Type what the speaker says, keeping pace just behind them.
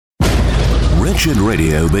Wretched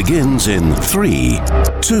Radio begins in 3,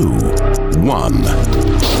 2, 1.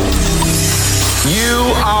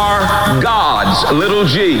 You are God's, little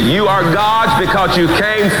g. You are God's because you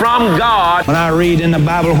came from God. When I read in the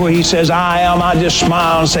Bible where he says, I am, I just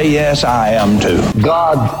smile and say, yes, I am too.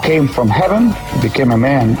 God came from heaven, became a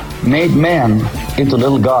man, made man into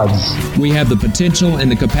little gods. We have the potential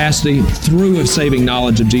and the capacity through a saving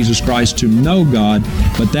knowledge of Jesus Christ to know God,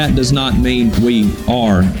 but that does not mean we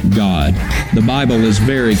are God. The Bible is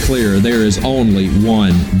very clear. There is only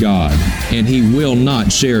one God, and he will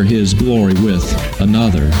not share his glory with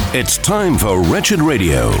another. It's time for Wretched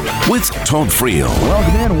Radio with Todd Friel.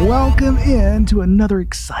 Welcome in to another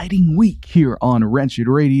exciting week here on Wretched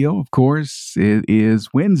Radio. Of course, it is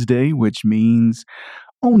Wednesday, which means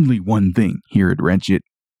only one thing here at Wretched.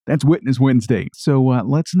 That's Witness Wednesday. So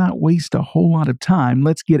let's not waste a whole lot of time.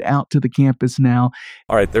 Let's get out to the campus now.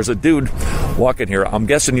 All right, there's a dude walking here. I'm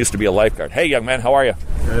guessing used to be a lifeguard. Hey, young man, how are you?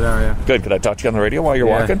 Good, how are you? Good. Could I talk to you on the radio while you're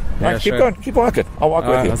walking? Yeah, All right, keep sure. going. Keep walking. I'll walk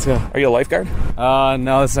with you. Let's go. Are you a lifeguard?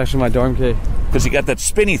 No, this is actually my dorm key. Because you got that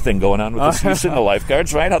spinny thing going on with this. You've seen the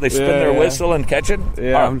lifeguards, right? How they spin their whistle and catch it?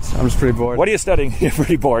 Yeah, right. I'm just pretty bored. What are you studying? You're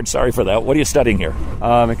pretty bored. Sorry for that. What are you studying here?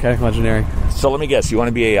 Mechanical engineering. So let me guess. You want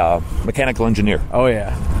to be a mechanical engineer? Oh,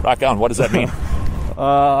 yeah. Rock on. What does that mean?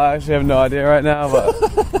 I actually have no idea right now, but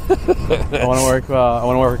I want to work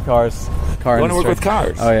with cars. You want to work with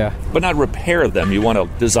cars? Oh, yeah. But not repair them. You want to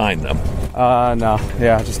design them. No.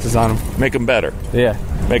 Yeah, just design them. Make them better. Yeah.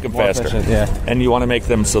 Make them More faster. efficient, yeah. And you want to make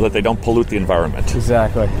them so that they don't pollute the environment.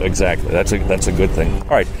 Exactly. Exactly. That's a good thing. All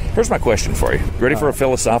right. Here's my question for you. You ready for a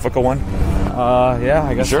philosophical one? Yeah,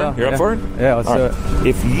 I guess Sure? so. You're up for it? Yeah, let's do it.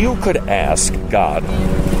 If you could ask God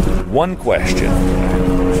one question,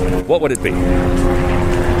 what would it be? Let's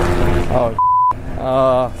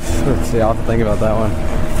see, I'll have to think about that one.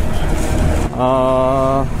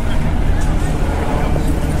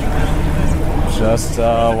 Just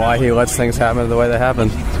why he lets things happen the way they happen.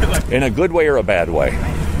 In a good way or a bad way?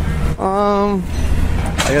 I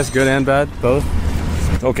guess good and bad, both.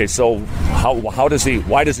 Okay, so why does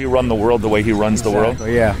he run the world the way he runs the world?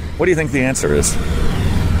 Yeah. What do you think the answer is?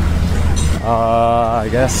 I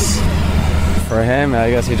guess for him, I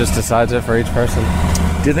guess he just decides it for each person.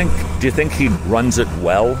 Do you think he runs it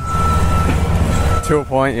well? To a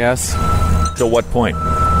point, yes. To what point?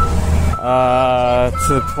 To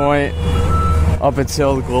the point up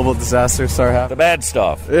until the global disasters start happening. The bad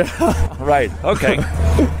stuff. Yeah. Right. Okay.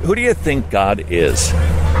 Who do you think God is?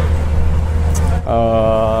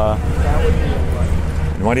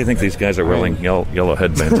 And why do you think these guys are wearing yellow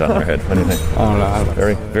headbands on their head? What do you think? I don't know.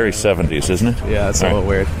 Very, very 70s, isn't it? Yeah, it's a little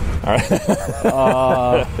weird. All right. Who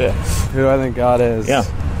do I think God is? Yeah.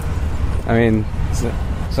 I mean, it's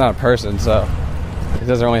not a person, so it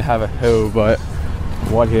doesn't really have a who, but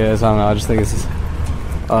what he is, I don't know. I just think it's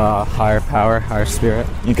higher power, higher spirit.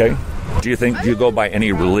 Okay. Do you go by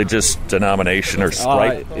any religious denomination or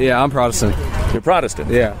stripe? Yeah, I'm Protestant. You're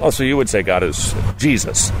Protestant? Yeah. Oh, so you would say God is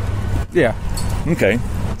Jesus? Yeah. Okay.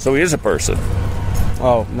 So he is a person?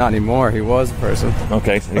 Oh, not anymore. He was a person.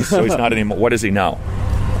 Okay. So he's not anymore. What is he now?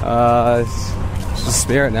 It's just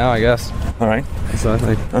spirit now, I guess. All right. So I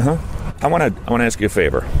think. Uh-huh. I want to ask you a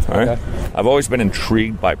favor. All right. Okay. I've always been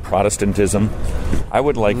intrigued by Protestantism. I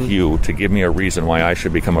would like you to give me a reason why I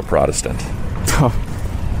should become a Protestant.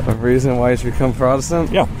 A reason why you should become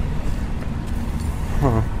Protestant? Yeah.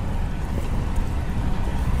 Huh.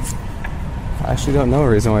 I actually don't know a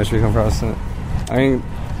reason why you should become Protestant. I mean,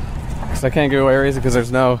 because I can't give away a reason because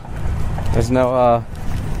there's no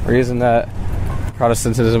reason that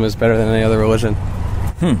Protestantism is better than any other religion.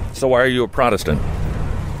 So why are you a Protestant?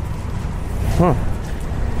 Because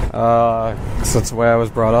that's the way I was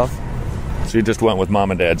brought up. So you just went with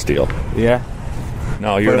mom and dad's deal? Yeah.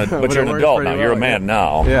 No, you're an adult now. You're a man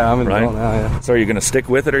now. Yeah, I'm an right? adult now, yeah. So are you going to stick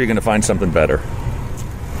with it, or are you going to find something better?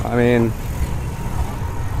 I mean,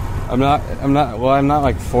 I'm not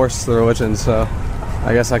like forced to the religion, so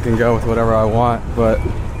I guess I can go with whatever I want, but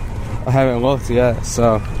I haven't looked yet,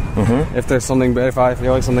 so if there's something better, if I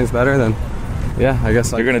feel like something's better, then yeah, I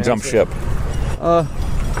guess you're going to jump ship.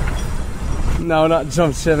 No, not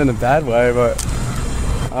jump ship in a bad way, but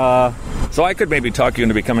so I could maybe talk you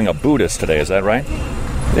into becoming a Buddhist today, is that right?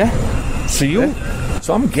 yeah.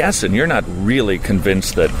 So I'm guessing you're not really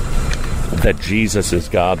convinced that Jesus is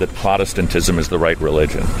God, that Protestantism is the right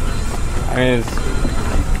religion. I mean,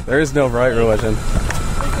 there is no right religion.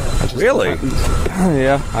 Really?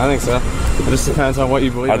 Yeah, I think so. It just depends on what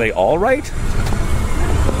you believe. Are they all right?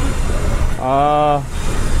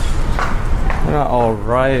 They're not all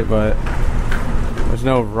right, but there's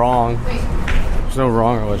no wrong. There's no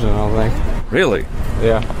wrong religion, I don't think. Really?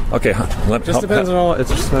 Yeah. Okay, It just depends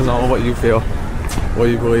on what you feel, what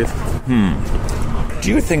you believe. Do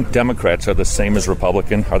you think Democrats are the same as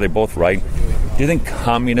Republican? Are they both right? Do you think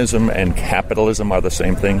communism and capitalism are the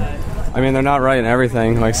same thing? I mean, they're not right in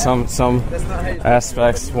everything. Like some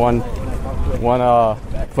aspects, one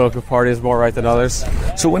political party is more right than others.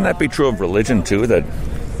 So wouldn't that be true of religion too? That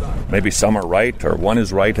maybe some are right, or one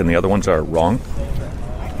is right and the other ones are wrong?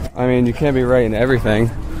 I mean, you can't be right in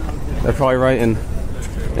everything. They're probably right in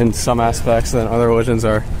some aspects, and other religions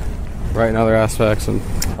are right in other aspects. And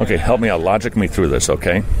okay, help me out. Logic me through this,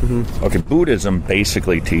 okay? Mm-hmm. Okay, Buddhism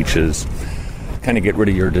basically teaches kind of get rid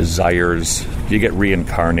of your desires. You get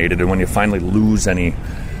reincarnated, and when you finally lose any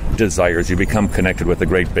desires, you become connected with the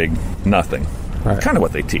great big nothing. Right. Kind of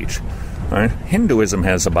what they teach. Right? Hinduism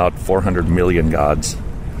has about 400 million gods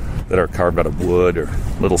that are carved out of wood or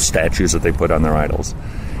little statues that they put on their idols.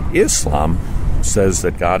 Islam says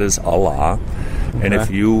that God is Allah, and if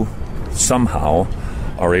you somehow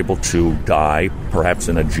are able to die, perhaps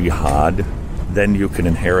in a jihad, then you can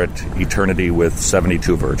inherit eternity with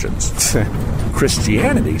 72 virgins.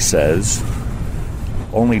 Christianity says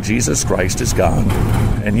only Jesus Christ is God,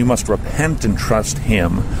 and you must repent and trust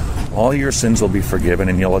Him. All your sins will be forgiven,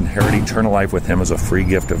 and you'll inherit eternal life with Him as a free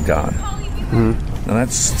gift of God. Mm-hmm. Now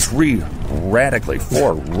that's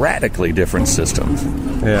four radically different systems.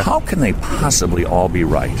 Yeah. How can they possibly all be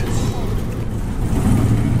right?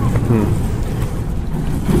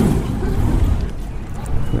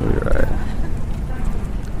 Maybe you're right.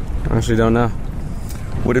 I actually don't know.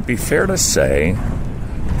 Would it be fair to say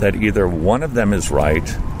that either one of them is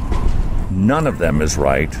right, none of them is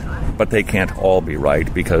right, but they can't all be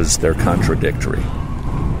right because they're contradictory?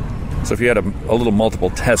 So if you had a little multiple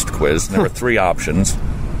test quiz, and there were three options.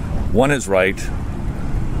 One is right,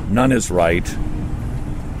 none is right,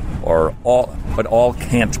 or all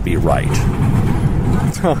can't be right.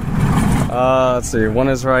 Let's see. One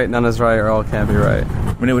is right, none is right, or all can't be right.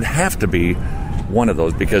 I mean, it would have to be one of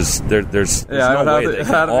those because there's no way they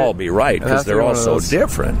can all be right because they're all so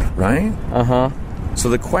different, right? Uh-huh. So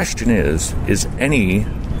the question is any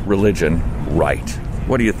religion right?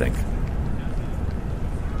 What do you think?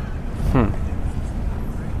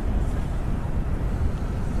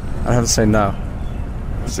 I'd have to say no.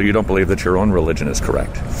 So you don't believe that your own religion is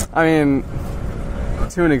correct? I mean,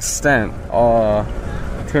 to an extent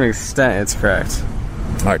it's correct.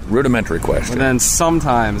 All right, rudimentary question. But then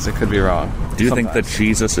sometimes it could be wrong. Do you think that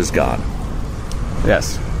Jesus is God?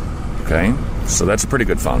 Yes. Okay, so that's a pretty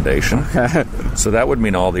good foundation. So that would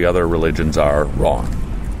mean all the other religions are wrong.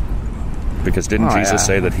 Because didn't Jesus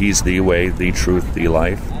say that He's the way, the truth, the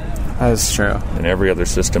life? That is true. And every other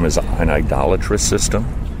system is an idolatrous system?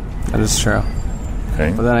 That is true.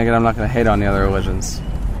 Okay. But then again, I'm not going to hate on the other religions.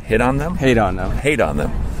 Hit on them? Hate on them. Hate on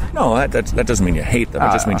them. No, that doesn't mean you hate them.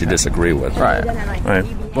 It just means you disagree with them.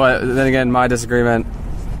 Right. But then again, my disagreement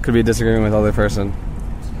could be a disagreement with other person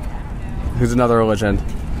who's another religion.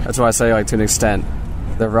 That's why I say, like, to an extent,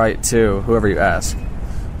 they're right too, whoever you ask.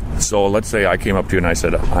 So let's say I came up to you and I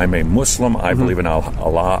said, I'm a Muslim, I believe in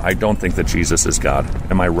Allah, I don't think that Jesus is God.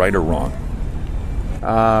 Am I right or wrong?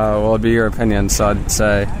 Well, it'd be your opinion, so I'd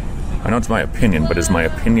say... I know it's my opinion, but is my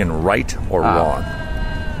opinion right or wrong?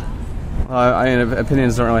 I mean,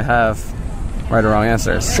 opinions don't really have right or wrong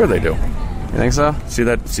answers. Sure they do. You think so? See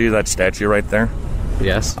that statue right there?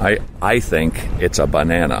 Yes. I think it's a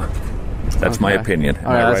banana. That's my opinion. Am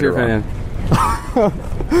I that's right your opinion.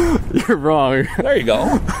 You're wrong. There you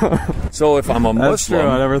go. So if I'm a Muslim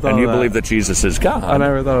I never thought and you of that. believe that Jesus is God, I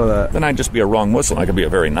never thought of that. then I'd just be a wrong Muslim. I could be a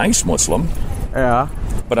very nice Muslim, Yeah.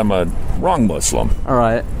 but I'm a wrong Muslim. All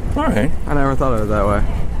right. All right. I never thought of it that way.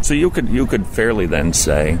 So you could fairly then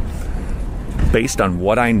say, based on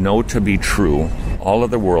what I know to be true, all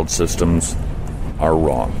of the world systems are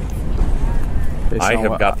wrong. I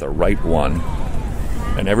have got the right one,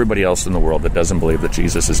 and everybody else in the world that doesn't believe that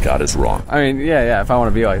Jesus is God is wrong. I mean, yeah, if I want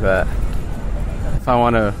to be like that. If I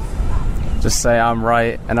want to just say I'm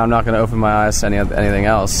right and I'm not going to open my eyes to anything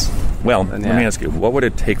else. Well, let me ask you, what would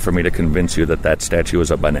it take for me to convince you that that statue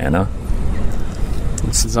is a banana?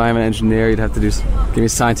 Since I'm an engineer, you'd have to give me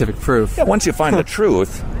scientific proof. Yeah, once you find the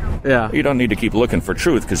truth, yeah, you don't need to keep looking for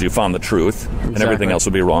truth because you found the truth, and everything else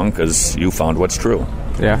will be wrong because you found what's true.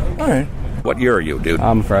 Yeah. All right. What year are you, dude?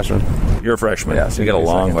 I'm a freshman. You're a freshman. Yeah, so you got a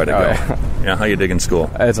long way to go. Yeah, how you digging school?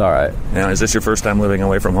 It's all right. Now, is this your first time living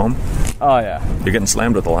away from home? Oh, yeah. You're getting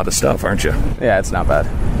slammed with a lot of stuff, aren't you? Yeah, it's not bad.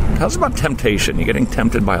 How's about temptation? You getting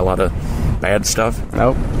tempted by a lot of bad stuff?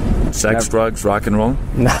 Nope. Sex, drugs, rock and roll?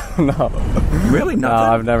 No. Really? Nothing? No,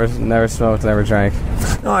 I've never smoked, never drank.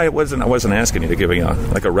 No, I wasn't asking you to give me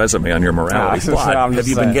a resume on your morality. Have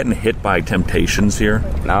you been getting hit by temptations here?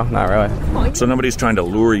 No, not really. So nobody's trying to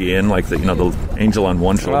lure you in like the angel on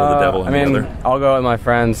one shoulder, the devil on the other? I'll go with my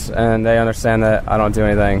friends, and they understand that I don't do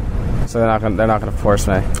anything, so they're not going to force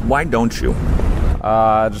me. Why don't you?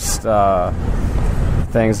 Just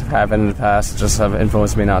things have happened in the past just have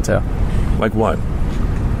influenced me not to. Like what?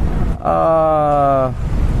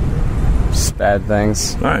 Just bad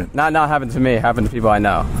things. All right. Not happened to me, happened to people I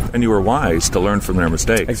know. And you were wise to learn from their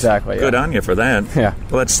mistakes. Exactly. Good on you for that. Yeah.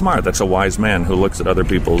 Well, that's smart. That's a wise man who looks at other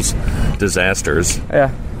people's disasters.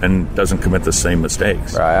 Yeah. And doesn't commit the same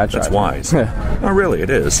mistakes. Right, That's wise. No, really, it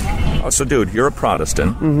is. Oh, so, dude, you're a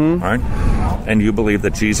Protestant, right? And you believe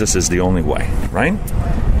that Jesus is the only way, right?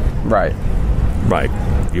 Right. Right.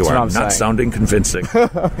 You are not saying. Sounding convincing.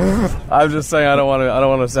 I'm just saying I don't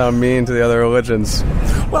want to sound mean to the other religions.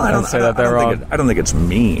 Well, I don't think it's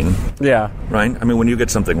mean. Yeah. Right? I mean, when you get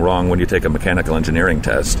something wrong when you take a mechanical engineering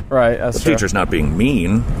test, right, that's the true. teacher's not being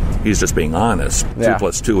mean. He's just being honest. Yeah.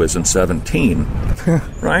 2 + 2 isn't 17.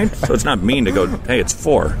 Right? So it's not mean to go, hey, it's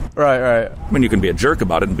 4. Right. I mean, you can be a jerk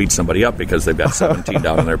about it and beat somebody up because they've got 17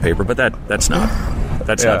 down on their paper, but that's not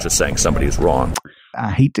just saying somebody's wrong.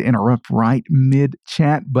 I hate to interrupt right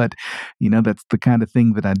mid-chat, but, that's the kind of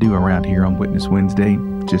thing that I do around here on Witness Wednesday.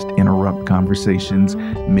 Just interrupt conversations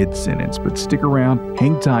mid-sentence. But stick around,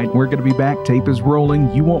 hang tight. We're going to be back. Tape is rolling.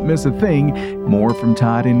 You won't miss a thing. More from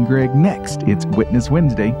Todd and Greg next. It's Witness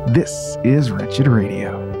Wednesday. This is Wretched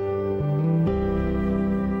Radio.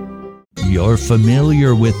 You're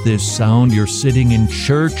familiar with this sound. You're sitting in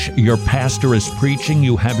church. Your pastor is preaching.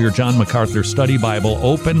 You have your John MacArthur Study Bible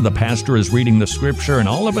open. The pastor is reading the scripture, and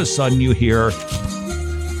all of a sudden you hear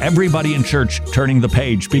everybody in church turning the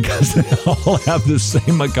page because they all have the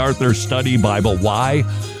same MacArthur Study Bible. Why?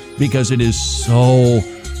 Because it is so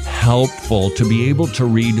helpful to be able to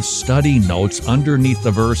read study notes underneath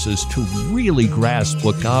the verses to really grasp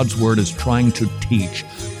what God's Word is trying to teach.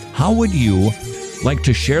 How would you like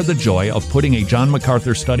to share the joy of putting a John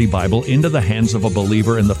MacArthur Study Bible into the hands of a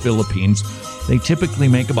believer in the Philippines? They typically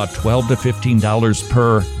make about $12 to $15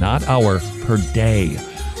 per day.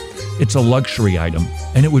 It's a luxury item,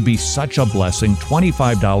 and it would be such a blessing.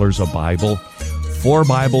 $25 a Bible, 4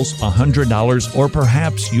 Bibles, $100, or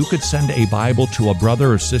perhaps you could send a Bible to a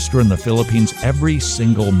brother or sister in the Philippines every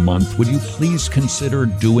single month. Would you please consider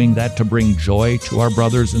doing that to bring joy to our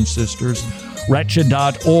brothers and sisters?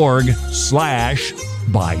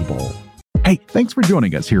 Wretched.org/Bible. Hey, thanks for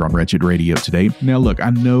joining us here on Wretched Radio today. Now look, I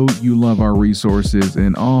know you love our resources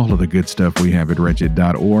and all of the good stuff we have at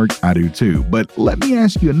Wretched.org. I do too. But let me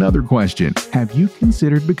ask you another question. Have you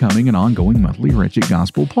considered becoming an ongoing monthly Wretched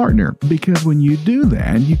Gospel partner? Because when you do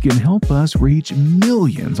that, you can help us reach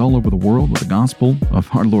millions all over the world with the gospel of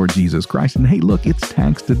our Lord Jesus Christ. And hey, look, it's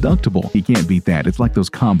tax deductible. You can't beat that. It's like those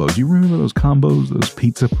combos. You remember those combos, those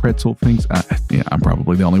pizza pretzel things? Yeah, I'm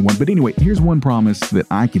probably the only one. But anyway, here's one promise that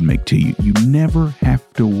I can make to you. You never have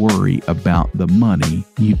to worry about the money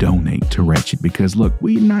you donate to Wretched, because look,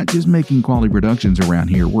 we're not just making quality productions around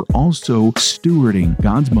here, we're also stewarding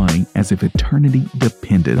God's money as if eternity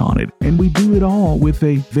depended on it. And we do it all with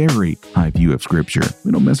a very high view of Scripture.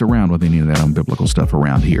 We don't mess around with any of that unbiblical stuff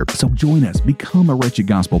around here. So join us, become a Wretched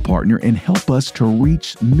Gospel partner, and help us to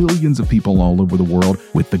reach millions of people all over the world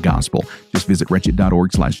with the gospel. Just visit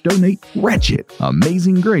wretched.org/donate. Wretched.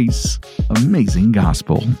 Amazing grace. Amazing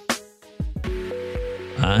gospel.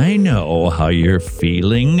 I know how you're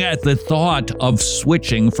feeling at the thought of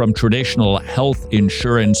switching from traditional health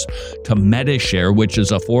insurance to Medi-Share, which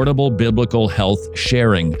is affordable biblical health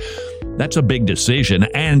sharing. That's a big decision,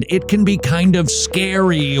 and it can be kind of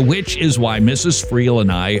scary, which is why Mrs. Friel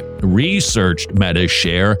and I researched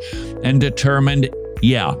Medi-Share and determined,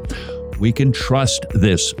 we can trust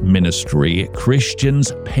this ministry.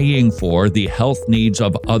 Christians paying for the health needs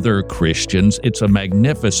of other Christians. It's a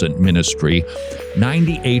magnificent ministry.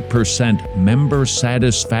 98% member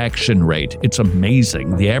satisfaction rate. It's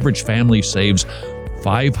amazing. The average family saves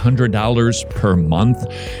 $500 per month.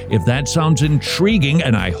 If that sounds intriguing,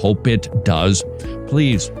 and I hope it does,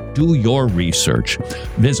 please do your research.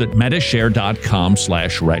 Visit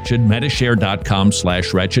Medi-Share.com/wretched,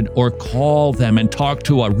 Medi-Share.com/wretched, or call them and talk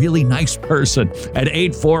to a really nice person at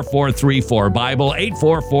 844-34-BIBLE,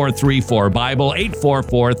 844-34-BIBLE,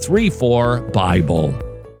 844-34-BIBLE.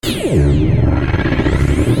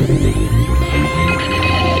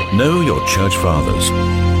 Know your church fathers.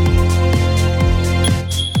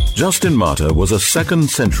 Justin Martyr was a 2nd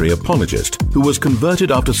century apologist who was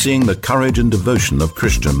converted after seeing the courage and devotion of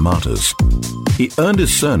Christian martyrs. He earned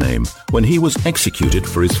his surname when he was executed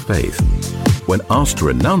for his faith. When asked to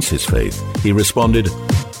renounce his faith, he responded,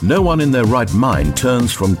 "No one in their right mind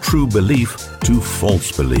turns from true belief to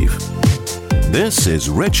false belief." This is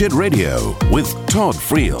Wretched Radio with Todd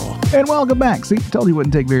Friel. And welcome back. See, told you it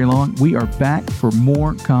wouldn't take very long. We are back for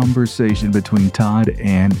more conversation between Todd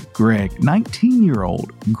and Greg.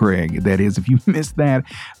 19-year-old Greg, that is, if you missed that,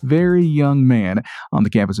 very young man on the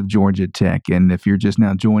campus of Georgia Tech. And if you're just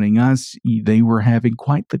now joining us, they were having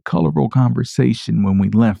quite the colorful conversation when we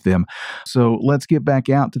left them. So let's get back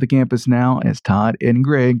out to the campus now as Todd and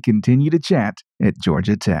Greg continue to chat at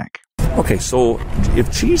Georgia Tech. Okay, so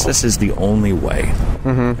if Jesus is the only way,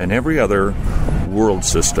 and every other world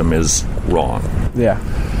system is wrong,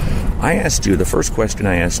 I asked you, the first question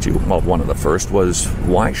I asked you, well, one of the first was,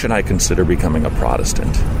 why should I consider becoming a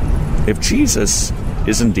Protestant? If Jesus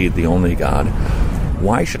is indeed the only God,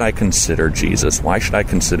 why should I consider Jesus? Why should I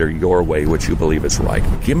consider your way, which you believe is right?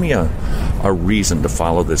 Give me a reason to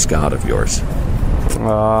follow this God of yours.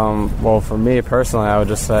 Well, for me personally, I would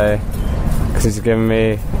just say, because he's given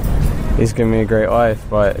me a great life,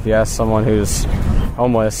 but if you ask someone who's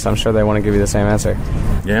homeless, I'm sure they want to give you the same answer.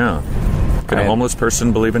 Yeah. Can a homeless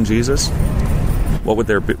person believe in Jesus? What would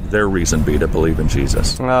their reason be to believe in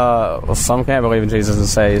Jesus? Well, some can't believe in Jesus and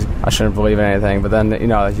say, I shouldn't believe in anything, but then,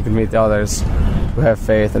 you can meet the others who have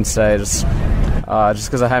faith and say, just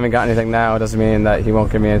because I haven't got anything now doesn't mean that he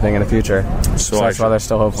won't give me anything in the future. So that's why they're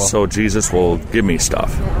still hopeful. So Jesus will give me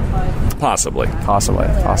stuff? Possibly.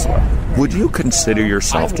 Would you consider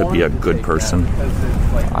yourself to be a good person?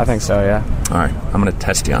 I think so, yeah. All right, I'm going to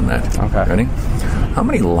test you on that. Okay. Ready? How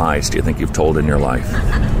many lies do you think you've told in your life?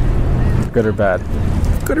 Good or bad?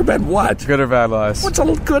 Good or bad what? Good or bad lies. What's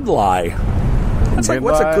a good lie? That's like,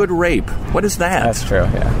 what's a good rape? What is that? That's true,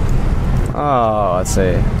 yeah. Oh, let's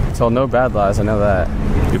see. I told no bad lies, I know that.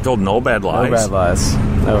 You've told no bad lies? No bad lies.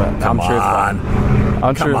 No, Come on.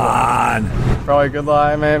 I'm Come truthful. on. Probably a good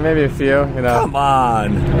lie, maybe a few, Come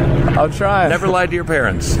on. I'm trying. Never lied to your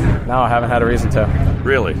parents? No, I haven't had a reason to.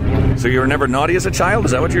 Really? So you were never naughty as a child?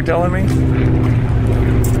 Is that what you're telling me?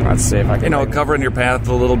 Let's see if I can. Covering your path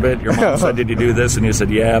a little bit. Your mom said, did you do this? And you said,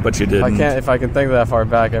 yeah, but you didn't. If I can think that far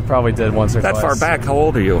back, I probably did once or twice. That far back? How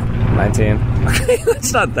old are you? 19. Okay,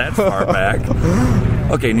 that's not that far back.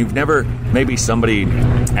 Okay, and you've never, maybe somebody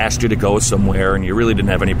asked you to go somewhere and you really didn't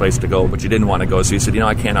have any place to go, but you didn't want to go, so you said,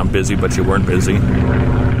 I can't, I'm busy, but you weren't busy.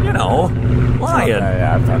 Lying.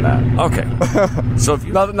 Yeah, I've done that. Okay. So if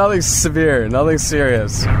you... Nothing severe, nothing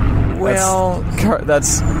serious. Well,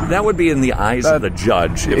 that would be in the eyes of the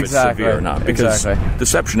judge if it's severe or not. Because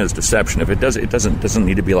deception is deception. If it doesn't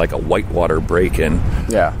need to be like a whitewater break-in.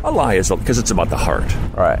 Yeah. A lie is because it's about the heart.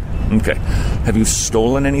 Right. Okay. Have you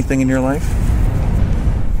stolen anything in your life?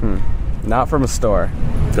 Not from a store.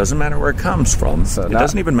 Doesn't matter where it comes from. It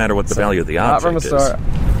doesn't even matter what the value of the object is. Not from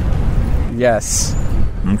a store. Yes.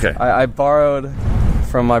 Okay. I borrowed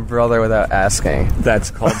from my brother without asking.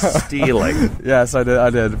 That's called stealing. Yes, I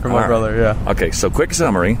did from my brother, yeah. Okay, so quick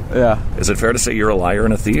summary. Yeah. Is it fair to say you're a liar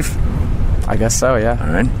and a thief? I guess so, yeah.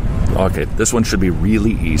 All right. Okay, this one should be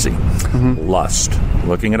really easy. Lust.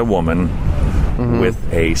 Looking at a woman with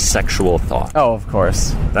a sexual thought. Oh, of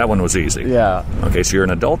course. That one was easy. Yeah. Okay, so you're an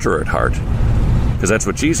adulterer at heart. Because that's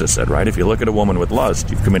what Jesus said, right? If you look at a woman with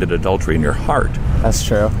lust, you've committed adultery in your heart. That's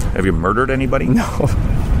true. Have you murdered anybody? No.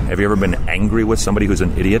 Have you ever been angry with somebody who's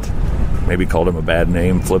an idiot? Maybe called him a bad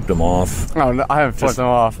name, flipped him off? Oh, no, I haven't flipped him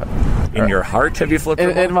off. In your heart, have you flipped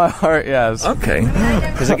him off? In my heart, yes. Okay.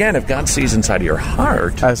 Because again, if God sees inside of your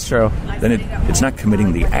heart... That's true. Then it's not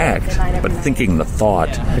committing the act, but thinking the thought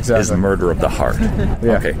is murder of the heart.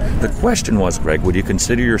 Yeah. Okay. The question was, Greg, would you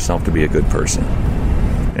consider yourself to be a good person?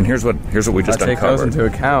 And here's what we just uncovered. Take those into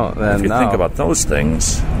account, then if you think about those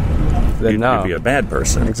things, then you'd be a bad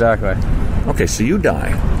person. Exactly. Okay, so you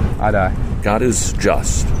die. I die. God is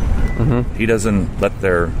just. He doesn't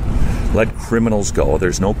let criminals go.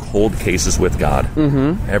 There's no cold cases with God.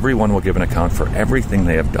 Everyone will give an account for everything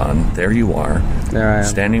they have done. There you are, there I am,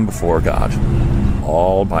 standing before God,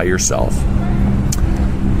 all by yourself.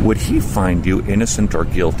 Would he find you innocent or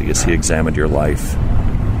guilty as he examined your life?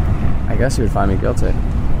 I guess he would find me guilty.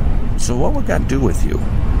 So what would God do with you?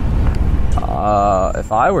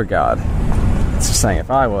 If I were God, it's just saying if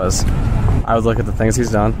I was, I would look at the things he's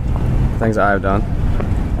done, the things I've done,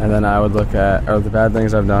 and then I would look at the bad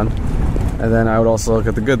things I've done, and then I would also look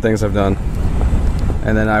at the good things I've done,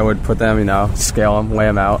 and then I would put them, scale them, weigh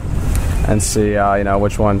them out, and see,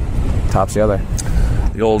 which one tops the other.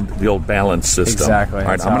 The old balance system. Exactly. All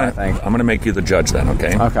right, I'm gonna make you the judge then,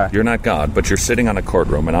 okay? Okay. You're not God, but you're sitting on a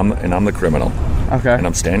courtroom, and I'm the criminal. Okay. And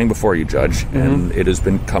I'm standing before you, Judge, and it has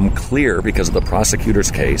become clear because of the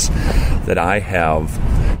prosecutor's case that I have,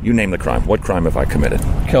 you name the crime. What crime have I committed?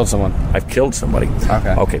 Killed someone. I've killed somebody.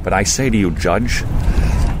 Okay. Okay, but I say to you, Judge,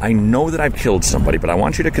 I know that I've killed somebody, but I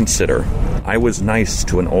want you to consider I was nice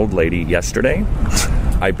to an old lady yesterday.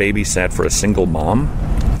 I babysat for a single mom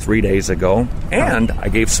 3 days ago, and I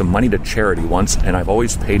gave some money to charity once, and I've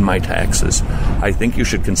always paid my taxes. I think you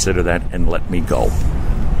should consider that and let me go.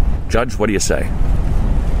 Judge, what do you say?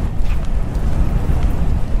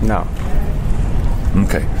 No.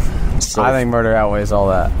 Okay. So I think murder outweighs all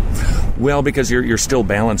that. Well, because you're still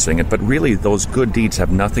balancing it, but really those good deeds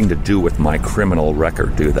have nothing to do with my criminal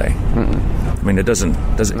record, do they? I mean, it doesn't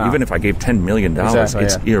No. even if I gave $10 million, Exactly,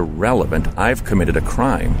 it's irrelevant. I've committed a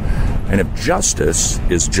crime. And if justice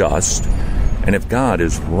is just, and if God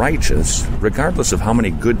is righteous, regardless of how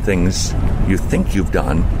many good things you think you've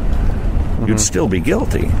done, you'd still be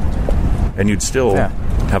guilty. And you'd still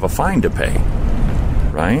have a fine to pay.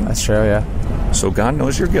 Right? That's true, yeah. So God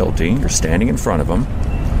knows you're guilty. You're standing in front of him.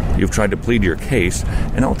 You've tried to plead your case,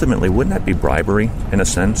 and ultimately, wouldn't that be bribery, in a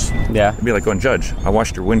sense? Yeah. It'd be like going, Judge, I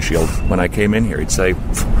washed your windshield when I came in here. He'd say,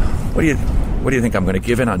 what do you think, I'm going to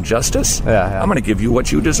give in on justice? Yeah. I'm going to give you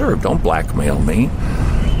what you deserve. Don't blackmail me.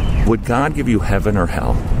 Would God give you heaven or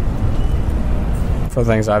hell? For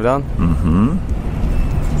things I've done? Mm-hmm.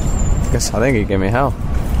 I think he'd give me hell.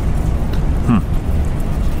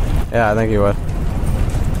 Yeah, I think he would.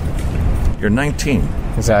 You're 19.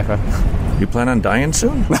 Exactly. You plan on dying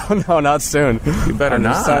soon? No, not soon. You better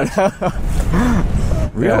not.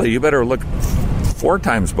 Really? Yeah. You better look 4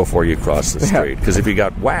 times before you cross the street. Because if you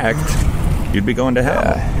got whacked, you'd be going to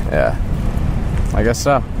hell. Yeah. I guess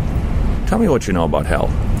so. Tell me what you know about hell.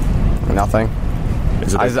 Nothing.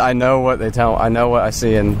 Is it I know what they tell. I know what I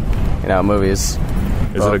see in, movies.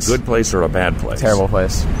 Is it a good place or a bad place? Terrible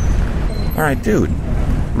place. All right, dude.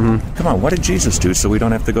 Come on, what did Jesus do so we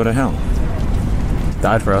don't have to go to hell?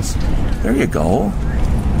 Died for us. There you go.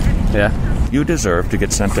 Yeah. You deserve to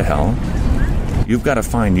get sent to hell. You've got a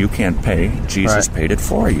fine you can't pay. Jesus paid it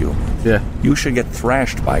for you. Yeah. You should get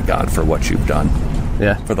thrashed by God for what you've done.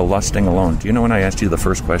 Yeah. For the lusting alone. Do you know when I asked you the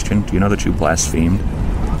first question? Do you know that you blasphemed?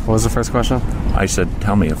 What was the first question? I said,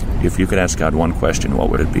 tell me, if you could ask God one question, what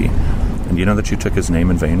would it be? And do you know that you took his name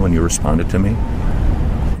in vain when you responded to me?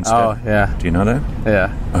 Instead? Oh, yeah. Do you know that?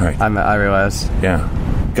 Yeah. All right. I realized. Yeah.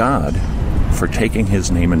 God, for taking his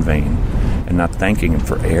name in vain and not thanking him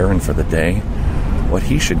for air and for the day, what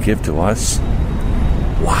he should give to us,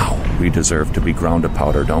 wow, we deserve to be ground to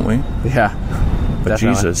powder, don't we? Yeah. But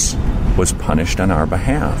Definitely. Jesus was punished on our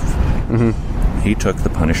behalf. He took the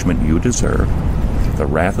punishment you deserve. The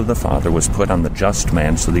wrath of the Father was put on the just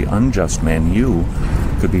man so the unjust man, you,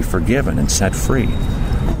 could be forgiven and set free.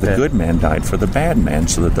 The good man died for the bad man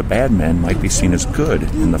so that the bad man might be seen as good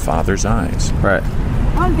in the Father's eyes. Right.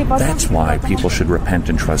 That's why people should repent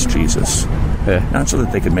and trust Jesus. Yeah. Not so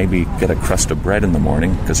that they could maybe get a crust of bread in the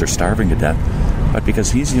morning because they're starving to death, but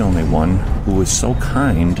because he's the only one who was so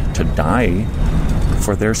kind to die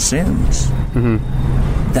for their sins.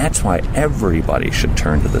 That's why everybody should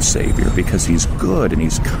turn to the Savior, because he's good and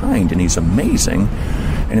he's kind and he's amazing.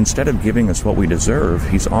 And instead of giving us what we deserve,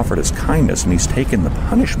 he's offered us kindness and he's taken the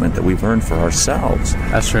punishment that we've earned for ourselves.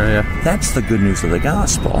 That's true, yeah. That's the good news of the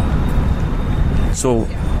gospel. So,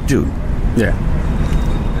 dude. Yeah.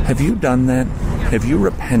 Have you done that? Have you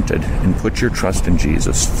repented and put your trust in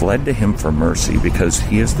Jesus, fled to him for mercy because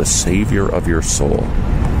he is the Savior of your soul?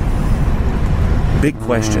 Big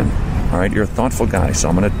question. All right, you're a thoughtful guy, so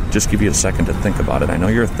I'm going to just give you a second to think about it. I know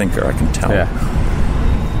you're a thinker, I can tell. Yeah.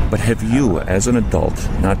 But have you, as an adult,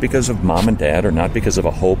 not because of mom and dad or not because of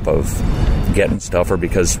a hope of getting stuff or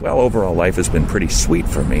because, well, overall life has been pretty sweet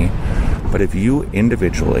for me, but have you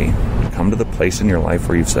individually come to the place in your life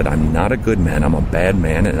where you've said, I'm not a good man, I'm a bad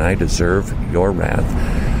man, and I deserve your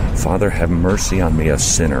wrath. Father, have mercy on me, a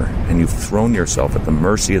sinner. And you've thrown yourself at the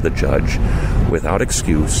mercy of the judge without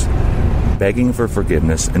excuse, begging for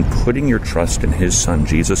forgiveness and putting your trust in his Son,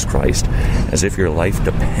 Jesus Christ, as if your life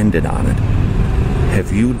depended on it.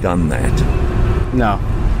 Have you done that? No,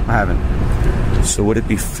 I haven't. So would it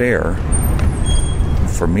be fair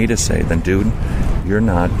for me to say, then, dude, you're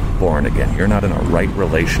not born again. You're not in a right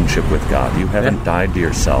relationship with God. You haven't died to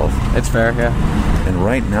yourself. It's fair, yeah. And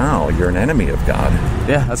right now, you're an enemy of God.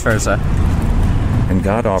 Yeah, that's fair to say. And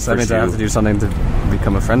God offers So that means you... I have to do something to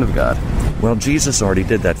become a friend of God. Well, Jesus already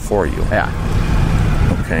did that for you. Yeah.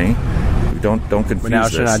 Okay? Don't confuse But now,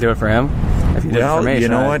 shouldn't this. I do it for him? If information.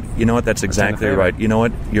 You know what? That's exactly right. You know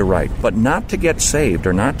what? You're right. But not to get saved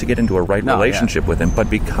or not to get into a right relationship with him, but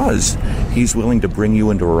because he's willing to bring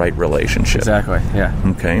you into a right relationship. Exactly, yeah.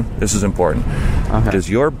 Okay? This is important. Okay. Does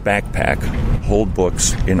your backpack hold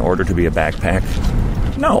books in order to be a backpack?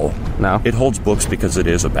 No. It holds books because it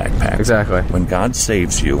is a backpack. Exactly. When God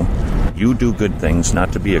saves you, you do good things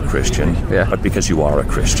not to be a Christian, but because you are a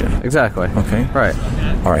Christian. Exactly. Okay? Right.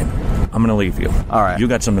 All right. I'm going to leave you. All right. You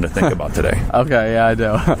got something to think about today. Okay, yeah, I do.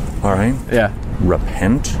 All right? Yeah.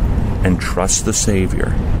 Repent and trust the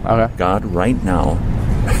Savior. Okay. God right now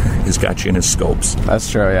has got you in his scopes.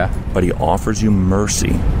 That's true, yeah. But he offers you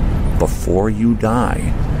mercy before you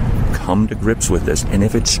die. Come to grips with this. And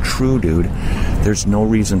if it's true, dude, there's no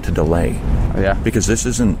reason to delay. Yeah. Because this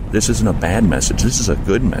isn't a bad message. This is a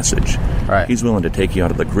good message. Right. He's willing to take you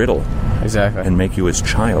out of the griddle. Exactly. And make you his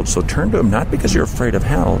child. So turn to him not because you're afraid of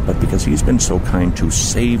hell, but because he's been so kind to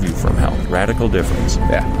save you from hell. Radical difference.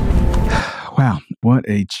 Yeah. Wow, what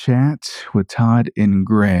a chat with Todd and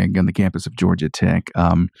Greg on the campus of Georgia Tech.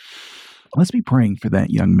 Let's be praying for that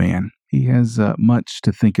young man. He has much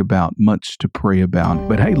to think about, much to pray about.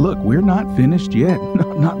 But hey, look, we're not finished yet.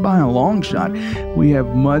 Not by a long shot. We have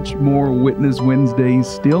much more Witness Wednesdays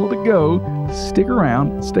still to go. Stick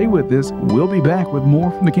around. Stay with us. We'll be back with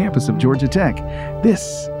more from the campus of Georgia Tech.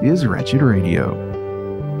 This is Wretched Radio.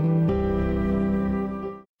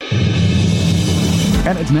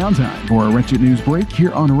 And it's now time for a Wretched News Break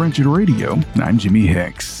here on Wretched Radio. I'm Jimmy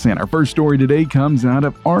Hicks, and our first story today comes out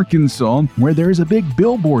of Arkansas, where there is a big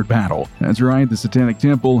billboard battle. That's right, the Satanic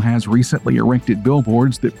Temple has recently erected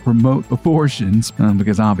billboards that promote abortions,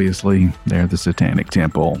 because obviously they're the Satanic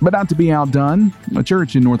Temple. But not to be outdone, a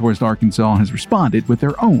church in Northwest Arkansas has responded with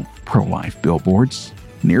their own pro-life billboards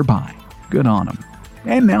nearby. Good on them.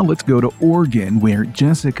 And now let's go to Oregon, where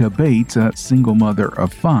Jessica Bates, a single mother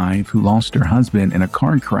of 5 who lost her husband in a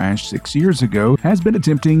car crash 6 years ago, has been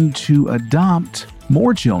attempting to adopt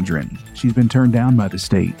more children. She's been turned down by the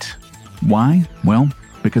state. Why? Well,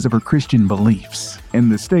 because of her Christian beliefs.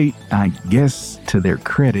 And the state, I guess to their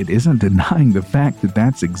credit, isn't denying the fact that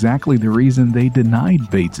that's exactly the reason they denied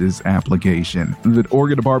Bates's application. The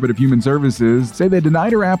Oregon Department of Human Services say they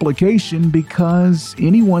denied her application because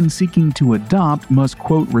anyone seeking to adopt must,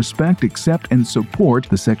 quote, respect, accept, and support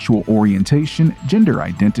the sexual orientation, gender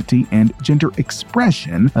identity, and gender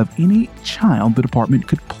expression of any child the department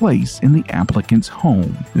could place in the applicant's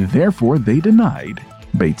home. Therefore, they denied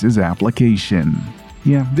Bates's application.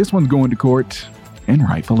 Yeah, this one's going to court, and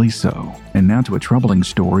rightfully so. And now to a troubling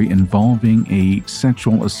story involving a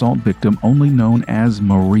sexual assault victim only known as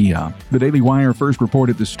Maria. The Daily Wire first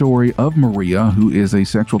reported the story of Maria, who is a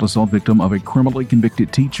sexual assault victim of a criminally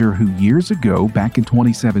convicted teacher who years ago, back in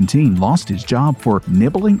 2017, lost his job for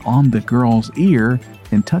nibbling on the girl's ear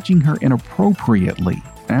and touching her inappropriately.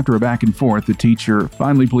 After a back and forth, the teacher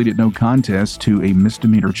finally pleaded no contest to a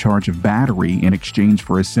misdemeanor charge of battery in exchange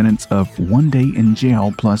for a sentence of 1 day in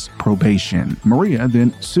jail plus probation. Maria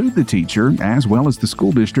then sued the teacher as well as the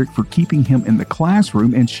school district for keeping him in the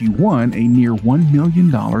classroom, and she won a near $1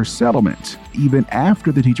 million settlement. Even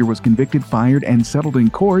after the teacher was convicted, fired, and settled in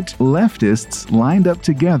court, leftists lined up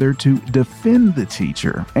together to defend the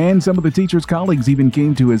teacher. And some of the teacher's colleagues even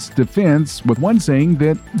came to his defense, with one saying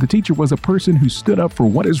that the teacher was a person who stood up for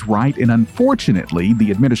what is right, and unfortunately,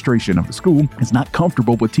 the administration of the school is not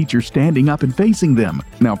comfortable with teachers standing up and facing them.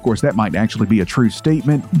 Now, of course, that might actually be a true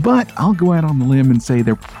statement, but I'll go out on the limb and say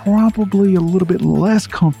they're probably a little bit less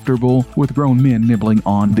comfortable with grown men nibbling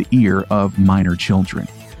on the ear of minor children.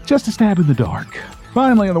 Just a stab in the dark.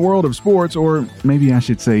 Finally, in the world of sports, or maybe I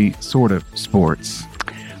should say sort of sports,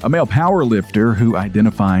 a male powerlifter who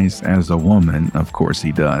identifies as a woman, of course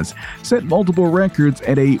he does, set multiple records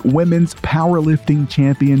at a women's powerlifting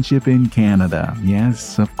championship in Canada.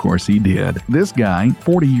 Yes, of course he did. This guy,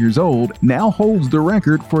 40 years old, now holds the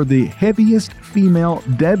record for the heaviest female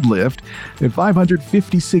deadlift at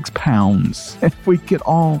 556 pounds. If we could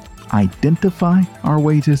all identify our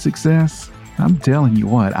way to success, I'm telling you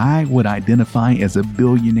what, I would identify as a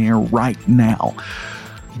billionaire right now.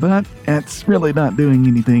 But that's really not doing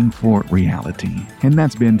anything for reality. And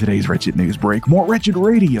that's been today's Wretched News Break. More Wretched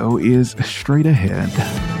Radio is straight ahead.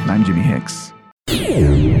 I'm Jimmy Hicks.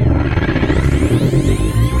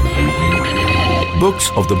 Books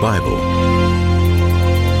of the Bible.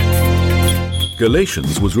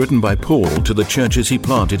 Galatians was written by Paul to the churches he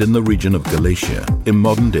planted in the region of Galatia, in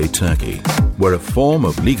modern-day Turkey, where a form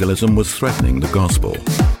of legalism was threatening the gospel.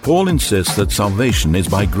 Paul insists that salvation is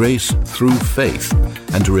by grace through faith,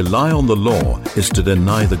 and to rely on the law is to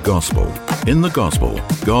deny the gospel. In the gospel,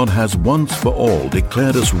 God has once for all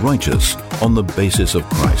declared us righteous on the basis of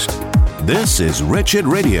Christ. This is Wretched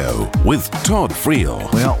Radio with Todd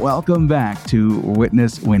Friel. Well, welcome back to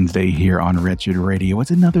Witness Wednesday here on Wretched Radio.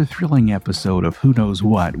 It's another thrilling episode of Who Knows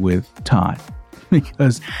What with Todd,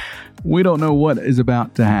 because we don't know what is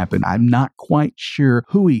about to happen. I'm not quite sure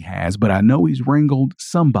who he has, but I know he's wrangled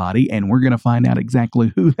somebody, and we're going to find out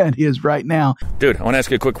exactly who that is right now. Dude, I want to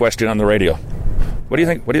ask you a quick question on the radio. What do you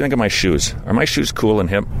think? What do you think of my shoes? Are my shoes cool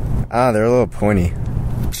and hip? They're a little pointy.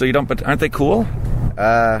 So you don't, but aren't they cool?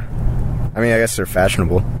 I mean, I guess they're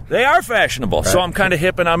fashionable. They are fashionable, right. So I'm kind of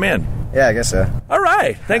hip and I'm in. Yeah, I guess so. All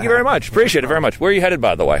right. Thank you very much. Appreciate it very much. Where are you headed,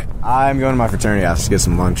 by the way? I'm going to my fraternity house to get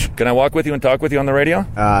some lunch. Can I walk with you and talk with you on the radio?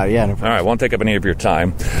 Yeah, no problem. All right, won't take up any of your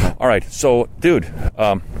time. All right, so, dude,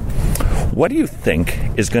 what do you think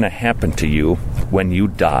is going to happen to you when you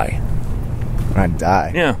die? When I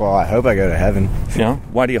die? Yeah. Well, I hope I go to heaven. Yeah?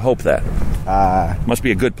 Why do you hope that? Must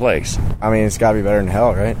be a good place. I mean, it's got to be better than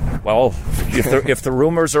hell, right? Well, if the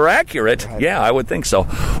rumors are accurate, yeah, I would think so.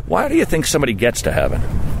 Why do you think somebody gets to heaven?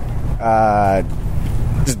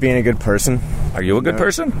 Just being a good person. Are you a good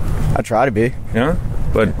person? I try to be. Yeah?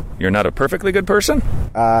 But you're not a perfectly good person?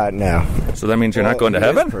 No. So that means you're not going to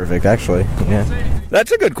heaven? Perfect, actually. Yeah.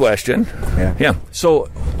 That's a good question. Yeah. So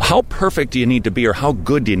how perfect do you need to be, or how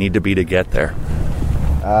good do you need to be to get there?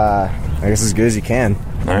 I guess as good as you can.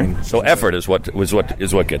 All right. So effort is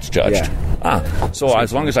what gets judged. Yeah. So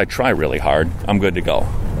as long as I try really hard, I'm good to go.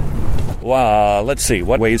 Well, let's see.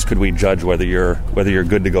 What ways could we judge whether you're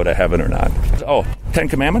good to go to heaven or not? Oh, 10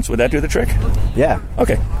 Commandments, would that do the trick? Yeah.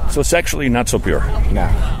 Okay. So sexually not so pure. No.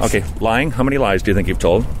 Okay. Lying, how many lies do you think you've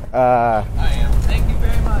told? Thank you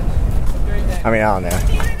very much. I mean, I don't know.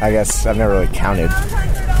 I guess I've never really counted.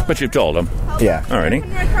 But you've told them? Yeah.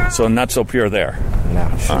 Alrighty. So not so pure there? No.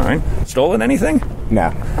 All right. Stolen anything?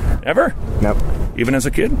 No. Ever? Nope. Even as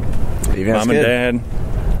a kid? Even as a kid? Mom and Dad?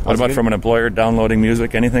 What about from an employer downloading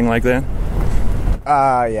music? Anything like that?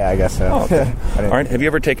 Yeah, I guess so. Oh, okay. All right. Have you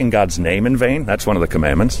ever taken God's name in vain? That's one of the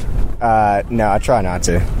commandments. No, I try not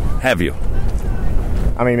to. Have you?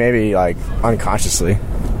 I mean, maybe, like, unconsciously.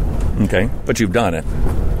 Okay. But you've done it.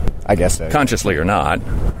 I guess so. Consciously or not,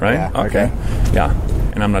 right? Yeah, okay. Yeah.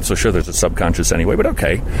 And I'm not so sure there's a subconscious anyway, but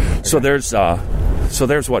okay. So there's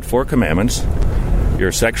what, 4 commandments.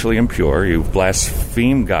 You're sexually impure. You've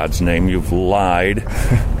blasphemed God's name. You've lied,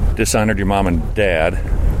 dishonored your mom and dad.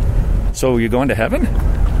 So you going to heaven?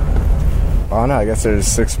 Oh, no, I guess there's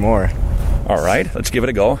 6 more. All right, let's give it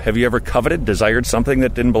a go. Have you ever coveted, desired something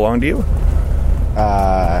that didn't belong to you?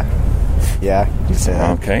 Yeah, you say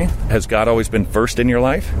that. Okay. Has God always been first in your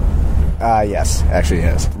life? Yes, actually he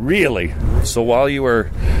has. Really? So while you were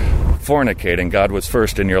fornicating, God was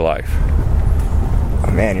first in your life?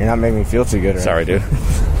 Oh, man, you're not making me feel too good. Sorry, dude.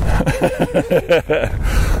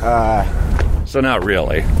 So not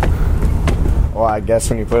really. Well, I guess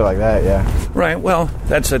when you put it like that, yeah. Right. Well,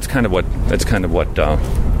 that's kind of what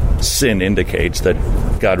sin indicates, that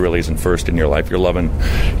God really isn't first in your life. You're loving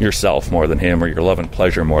yourself more than Him, or you're loving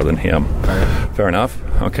pleasure more than Him. Right. Fair enough.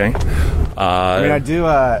 Okay. I mean, I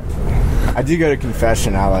do go to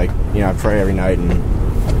confession. I I pray every night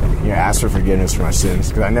and ask for forgiveness for my sins,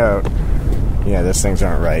 because I know those things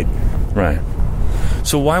aren't right. Right.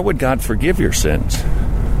 So why would God forgive your sins?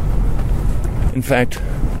 In fact,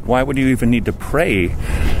 why would you even need to pray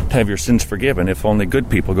to have your sins forgiven if only good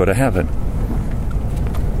people go to heaven?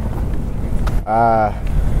 I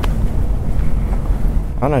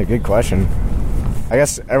don't know. Good question. I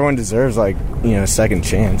guess everyone deserves, a second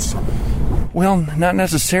chance. Well, not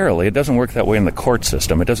necessarily. It doesn't work that way in the court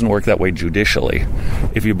system. It doesn't work that way judicially.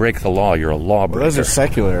 If you break the law, you're a lawbreaker. Well, those are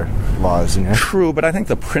secular laws, True, but I think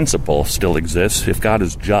the principle still exists. If God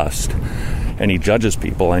is just and He judges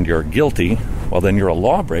people and you're guilty, well, then you're a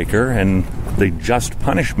lawbreaker, and the just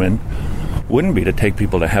punishment wouldn't be to take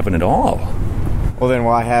people to heaven at all. Well, then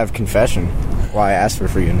why have confession? Why ask for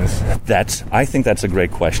forgiveness? I think that's a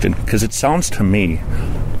great question, because it sounds to me...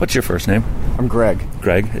 What's your first name? I'm Greg.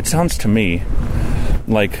 Greg, it sounds to me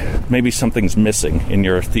like maybe something's missing in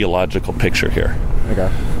your theological picture here. Okay.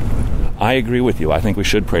 I agree with you. I think we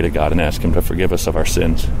should pray to God and ask Him to forgive us of our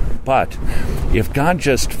sins. But if God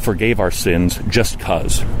just forgave our sins just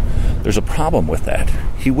 'cause, there's a problem with that.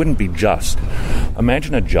 He wouldn't be just.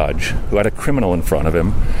 Imagine a judge who had a criminal in front of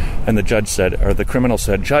him, and the criminal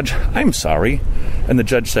said, "Judge, I'm sorry." And the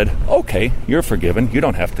judge said, "Okay, you're forgiven. You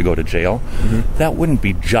don't have to go to jail." Mm-hmm. That wouldn't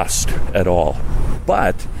be just at all.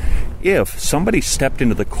 But if somebody stepped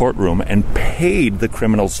into the courtroom and paid the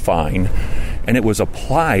criminal's fine, and it was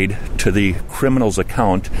applied to the criminal's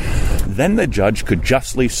account, then the judge could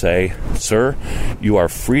justly say, "Sir, you are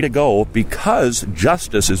free to go, because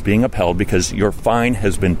justice is being upheld, because your fine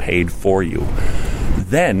has been paid for you."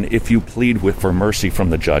 then if you plead for mercy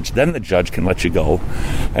from the judge, then the judge can let you go,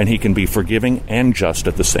 and he can be forgiving and just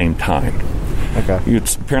at the same time. Okay.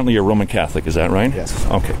 Apparently you're Roman Catholic, is that right? Yes.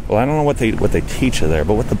 Okay. Well, I don't know what they teach you there,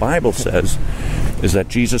 but what the Bible says is that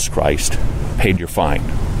Jesus Christ paid your fine.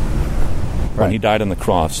 When he died on the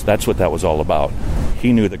cross, that's what that was all about.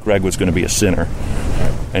 He knew that Greg was going to be a sinner,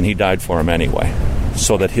 and he died for him anyway,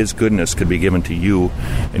 so that his goodness could be given to you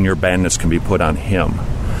and your badness can be put on him.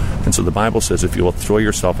 And so the Bible says if you will throw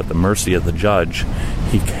yourself at the mercy of the judge,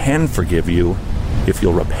 he can forgive you if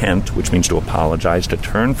you'll repent, which means to apologize, to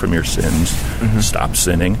turn from your sins, stop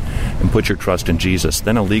sinning, and put your trust in Jesus.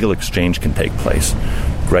 Then a legal exchange can take place.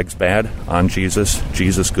 Greg's bad, on Jesus,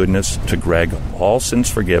 Jesus' goodness to Greg, all sins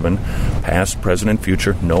forgiven, past, present, and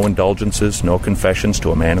future, no indulgences, no confessions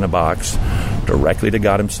to a man in a box, directly to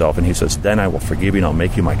God himself. And he says, then I will forgive you and I'll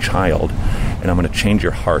make you my child, and I'm going to change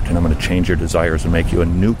your heart, and I'm going to change your desires and make you a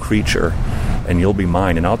new creature, and you'll be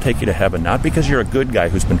mine, and I'll take you to heaven, not because you're a good guy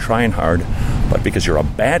who's been trying hard, but because you're a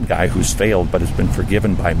bad guy who's failed but has been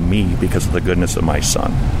forgiven by me because of the goodness of my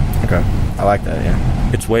Son. Okay. I like that, yeah.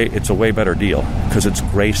 It's a way better deal because it's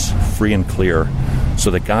grace, free and clear,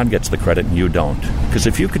 so that God gets the credit and you don't. Because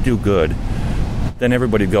if you could do good, then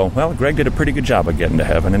everybody would go, well, Greg did a pretty good job of getting to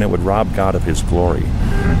heaven, and it would rob God of his glory.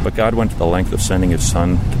 But God went to the length of sending his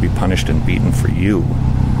Son to be punished and beaten for you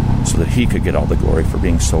so that he could get all the glory for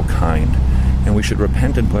being so kind. And we should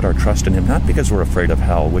repent and put our trust in him, not because we're afraid of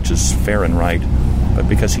hell, which is fair and right, but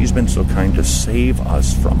because he's been so kind to save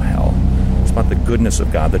us from hell. It's about the goodness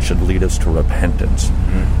of God that should lead us to repentance.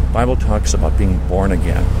 The Bible talks about being born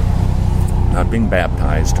again, not being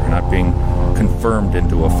baptized or not being confirmed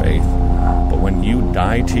into a faith. But when you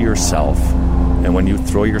die to yourself and when you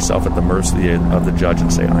throw yourself at the mercy of the judge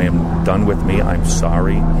and say, I am done with me, I'm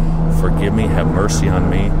sorry, forgive me, have mercy on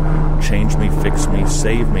me, change me, fix me,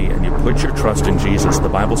 save me, and you put your trust in Jesus, the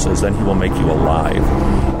Bible says then he will make you alive.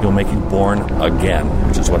 He'll make you born again,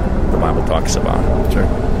 which is what the Bible talks about. Sure.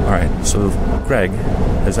 All right, so Greg,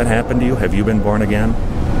 has that happened to you? Have you been born again?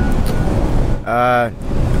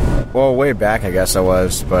 Well, way back I guess I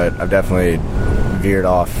was, but I've definitely veered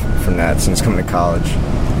off from that since coming to college.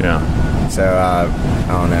 Yeah. So, I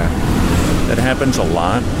don't know. That happens a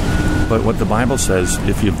lot, but what the Bible says,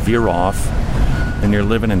 if you veer off and you're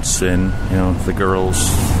living in sin, you know, the girls,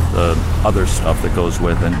 the other stuff that goes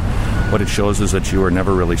with it, what it shows is that you were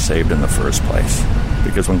never really saved in the first place.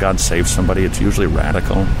 Because when God saves somebody, it's usually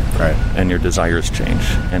radical, right? And your desires change.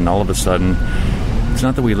 And all of a sudden, it's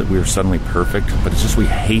not that we were suddenly perfect, but it's just we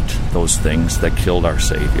hate those things that killed our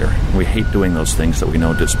Savior. We hate doing those things that we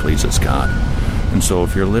know displeases God. And so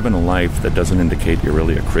if you're living a life that doesn't indicate you're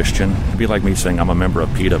really a Christian, it'd be like me saying, I'm a member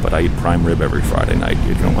of PETA, but I eat prime rib every Friday night.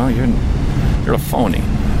 You'd go, well, you're a phony.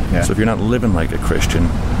 Yeah. So if you're not living like a Christian,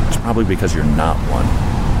 it's probably because you're not one.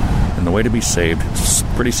 And the way to be saved, it's a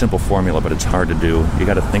pretty simple formula, but it's hard to do. You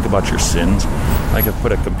got to think about your sins. Like I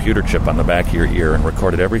put a computer chip on the back of your ear and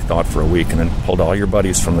recorded every thought for a week, and then pulled all your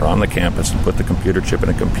buddies from on the campus and put the computer chip in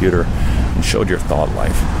a computer and showed your thought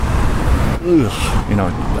life. Ugh. You know,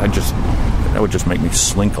 that would just make me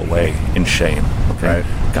slink away in shame. Okay,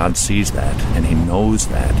 right. God sees that, and he knows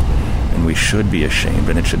that, and we should be ashamed,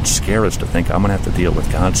 and it should scare us to think I'm going to have to deal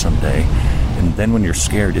with God someday. And then when you're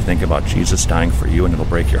scared, you think about Jesus dying for you, and it'll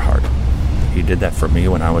break your heart. He did that for me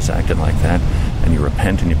when I was acting like that. And you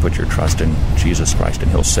repent and you put your trust in Jesus Christ,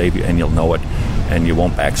 and he'll save you, and you'll know it, and you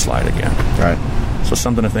won't backslide again. Right. So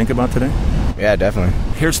something to think about today? Yeah, definitely.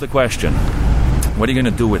 Here's the question. What are you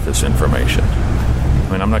going to do with this information? I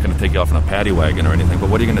mean, I'm not going to take you off in a paddy wagon or anything, but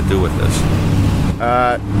what are you going to do with this?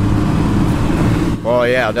 Well,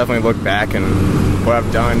 yeah, I'll definitely look back and what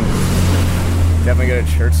I've done. Definitely go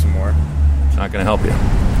to church some more. It's not going to help you.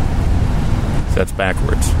 So that's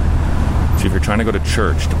backwards. So if you're trying to go to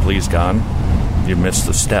church to please God, you miss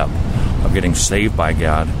the step of getting saved by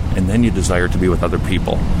God, and then you desire to be with other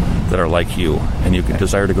people that are like you, and you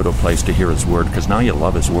desire to go to a place to hear his word, because now you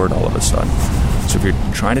love his word all of a sudden. So if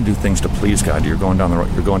you're trying to do things to please God, you're going down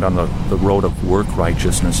the road of work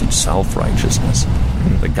righteousness and self-righteousness.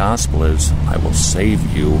 The gospel is, I will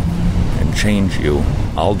save you and change you.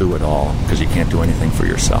 I'll do it all, because you can't do anything for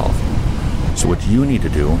yourself. So what you need to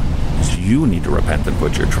do is you need to repent and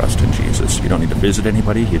put your trust in Jesus. You don't need to visit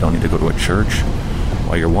anybody. You don't need to go to a church.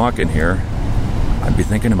 While you're walking here, I'd be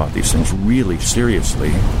thinking about these things really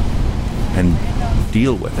seriously and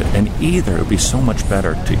deal with it. And either it would be so much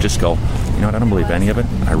better to just go, you know what, I don't believe any of it.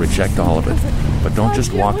 I reject all of it. But don't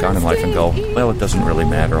just walk on in life and go, well, it doesn't really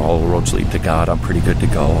matter. All the roads lead to God. I'm pretty good to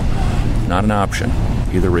go. Not an option.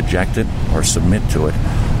 Either reject it or submit to it.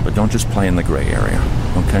 But don't just play in the gray area.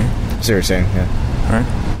 Okay? I see what you're saying, yeah. All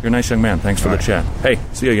right? You're a nice young man. Thanks for the chat. Hey,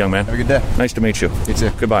 see you, young man. Have a good day. Nice to meet you. You too.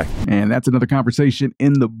 Goodbye. And that's another conversation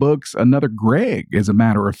in the books. Another Greg, as a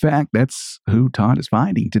matter of fact. That's who Todd is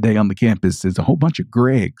finding today on the campus, is a whole bunch of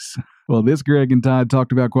Gregs. Well, this Greg and Todd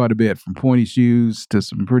talked about quite a bit, from pointy shoes to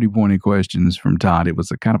some pretty pointy questions from Todd. It was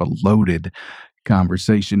a kind of a loaded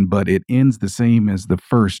conversation, but it ends the same as the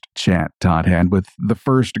first chat Todd had with the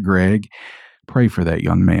first Greg. Pray for that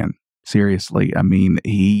young man. Seriously, I mean,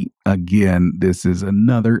 this is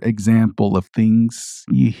another example of things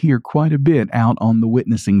you hear quite a bit out on the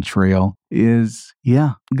witnessing trail is,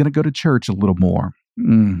 I'm going to go to church a little more.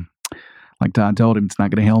 Like Todd told him, it's not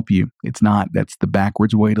going to help you. It's not. That's the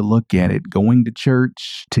backwards way to look at it. Going to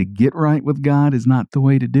church to get right with God is not the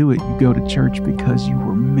way to do it. You go to church because you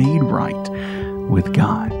were made right with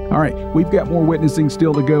God. All right, we've got more witnessing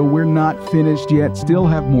still to go. We're not finished yet. Still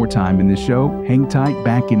have more time in this show. Hang tight.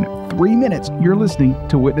 Back in 3 minutes. You're listening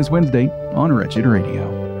to Witness Wednesday on Wretched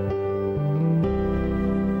Radio.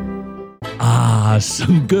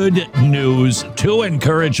 Some good news. 2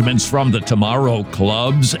 encouragements from the Tomorrow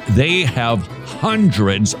Clubs. They have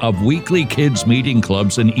hundreds of weekly kids meeting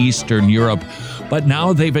clubs in Eastern Europe, but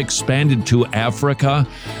now they've expanded to Africa,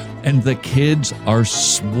 and the kids are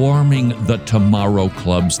swarming the Tomorrow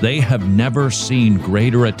Clubs. They have never seen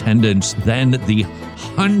greater attendance than the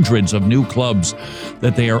hundreds of new clubs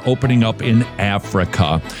that they are opening up in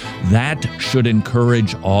Africa. That should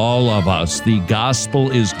encourage all of us. The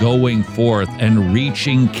gospel is going forth and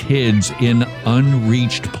reaching kids in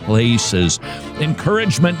unreached places.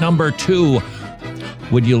 Encouragement number 2.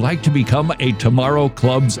 Would you like to become a Tomorrow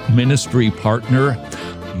Club's ministry partner?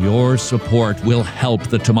 Your support will help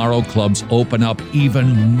the Tomorrow Clubs open up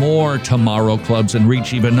even more Tomorrow Clubs and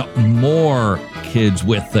reach even more kids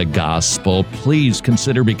with the gospel. Please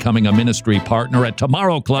consider becoming a ministry partner at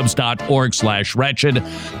tomorrowclubs.org/wretched,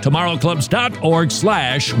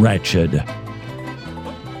 tomorrowclubs.org/wretched.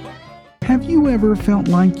 Have you ever felt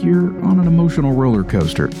like you're on an emotional roller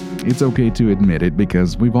coaster? It's okay to admit it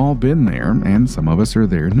because we've all been there, and some of us are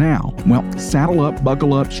there now. Well, saddle up,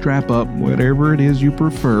 buckle up, strap up, whatever it is you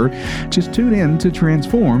prefer. Just tune in to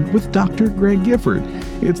Transformed with Dr. Greg Gifford.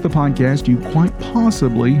 It's the podcast you quite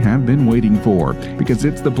possibly have been waiting for, because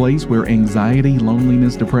it's the place where anxiety,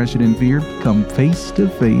 loneliness, depression, and fear come face to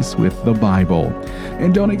face with the Bible.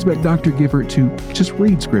 And don't expect Dr. Gifford to just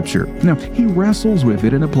read Scripture. No, he wrestles with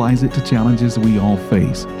it and applies it to challenges we all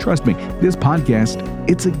face. Trust me, this podcast,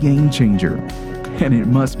 it's a game changer. And it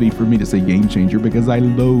must be for me to say game changer because I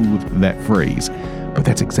loathe that phrase. But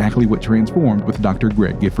that's exactly what Transformed with Dr.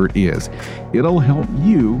 Greg Gifford is. It'll help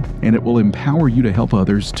you, and it will empower you to help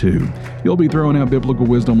others too. You'll be throwing out biblical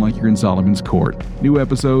wisdom like you're in Solomon's court. New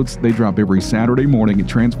episodes, they drop every Saturday morning at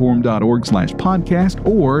transform.org/podcast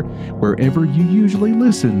or wherever you usually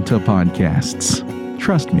listen to podcasts.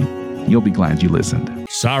 Trust me, you'll be glad you listened.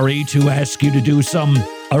 Sorry to ask you to do some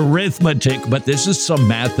arithmetic, but this is some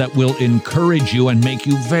math that will encourage you and make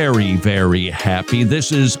you very, very happy.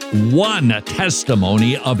 This is one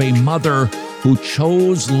testimony of a mother who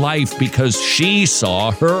chose life because she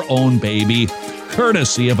saw her own baby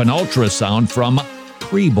courtesy of an ultrasound from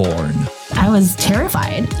preborn. I was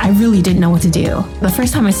terrified. I really didn't know what to do. The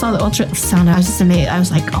first time I saw the ultrasound, I was just amazed. I was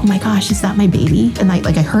like, oh my gosh, is that my baby? And I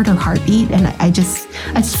heard her heartbeat, and I just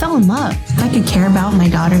fell in love. If I could care about my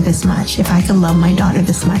daughter this much, if I could love my daughter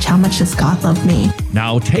this much, how much does God love me?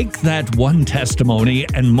 Now take that one testimony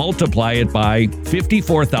and multiply it by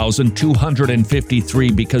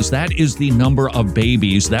 54,253, because that is the number of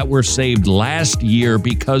babies that were saved last year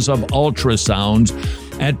because of ultrasounds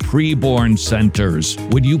at preborn centers.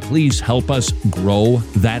 Would you please help us grow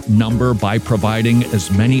that number by providing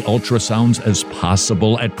as many ultrasounds as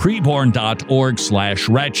possible at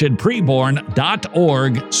preborn.org/wretched,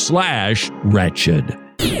 preborn.org/wretched.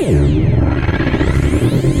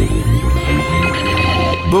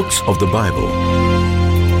 Books of the Bible.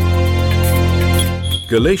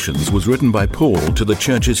 Galatians was written by Paul to the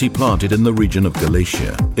churches he planted in the region of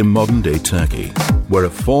Galatia, in modern-day Turkey, where a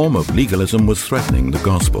form of legalism was threatening the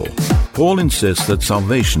gospel. Paul insists that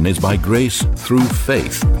salvation is by grace through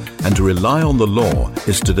faith, and to rely on the law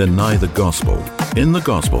is to deny the gospel. In the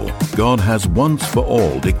gospel, God has once for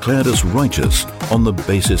all declared us righteous on the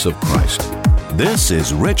basis of Christ. This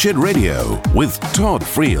is Wretched Radio with Todd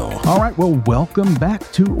Friel. All right, well, welcome back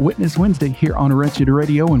to Witness Wednesday here on Wretched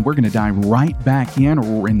Radio, and we're going to dive right back in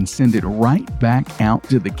and send it right back out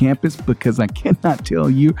to the campus, because I cannot tell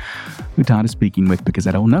you who Todd is speaking with because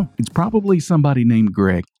I don't know. It's probably somebody named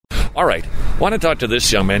Greg. All right. Want to talk to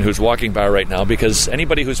this young man who's walking by right now, because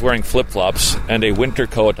anybody who's wearing flip-flops and a winter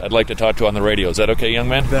coat I'd like to talk to on the radio. Is that okay, young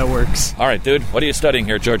man? That works. All right, dude. What are you studying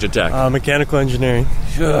here at Georgia Tech? Mechanical engineering.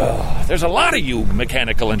 There's a lot of you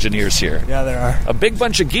mechanical engineers here. Yeah, there are. A big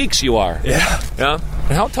bunch of geeks you are. Yeah. Yeah?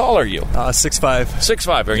 And how tall are you? 6'5".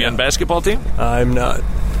 6'5". Are you on basketball team? I'm not. Do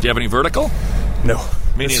you have any vertical? No.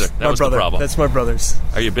 Me neither. That was brother. the problem. That's my brother's.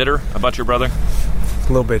 Are you bitter about your brother? A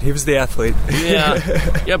little bit. He was the athlete.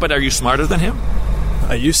 Yeah. Yeah, but are you smarter than him?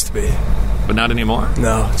 I used to be. But not anymore?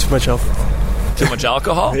 No, too much alcohol. Too much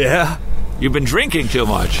alcohol? Yeah. You've been drinking too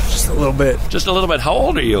much. Just a little bit. Just a little bit. How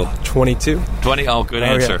old are you? 22. 20? Oh, good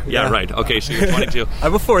answer. Yeah, right. Okay, so you're 22.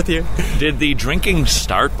 I'm a fourth year. Did the drinking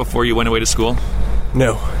start before you went away to school?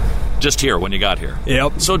 No. Just here, when you got here?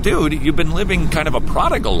 Yep. So, dude, you've been living kind of a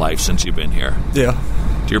prodigal life since you've been here. Yeah.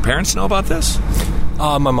 Do your parents know about this?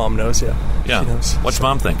 My mom knows, yeah. Yeah. She knows. What's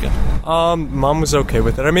Mom thinking? Mom was okay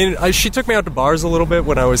with it. I mean, she took me out to bars a little bit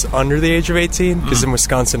when I was under the age of 18, because in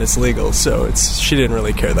Wisconsin it's legal, so she didn't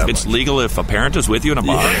really care that much. It's legal if a parent is with you in a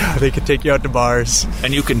bar? Yeah, they could take you out to bars.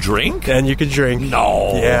 And you can drink? And you can drink.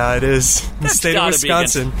 No. Yeah, it is. In the state of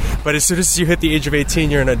Wisconsin. But as soon as you hit the age of 18,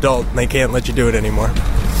 you're an adult, and they can't let you do it anymore.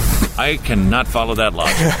 I cannot follow that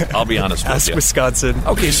logic. I'll be honest with you. Ask Wisconsin.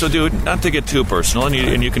 Okay, so dude, not to get too personal,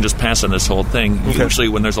 and you can just pass on this whole thing. Okay. Usually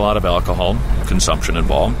when there's a lot of alcohol consumption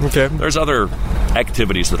involved, there's other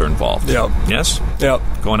activities that are involved. Yep. Yes? Yep.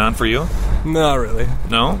 Going on for you? Not really.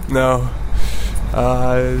 No? No.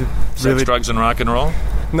 Sex, really, drugs, and rock and roll?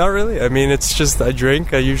 Not really. I mean, it's just I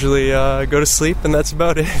drink, I usually go to sleep, and that's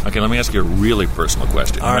about it. Okay, let me ask you a really personal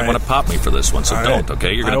question. You might want to pop me for this one, so don't,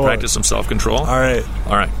 okay? You're going to practice some self-control? All right.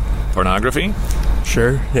 All right. Pornography?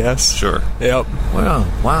 Sure, yes. Sure. Yep. Well,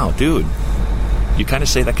 wow, dude. You kind of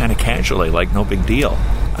say that kind of casually, like no big deal.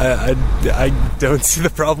 I don't see the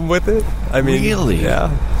problem with it. I mean... Really? Yeah.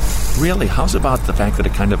 Really? How's about the fact that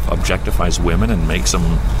it kind of objectifies women and makes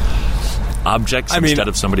them objects instead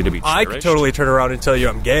of somebody to be cherished? I could totally turn around and tell you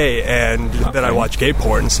I'm gay, and that I watch gay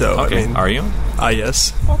porn, so, okay. I mean... Are you?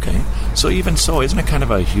 Yes. Okay. So even so, isn't it kind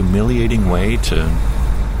of a humiliating way to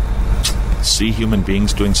see human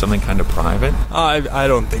beings doing something kind of private? I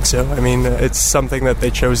don't think so. I mean, it's something that they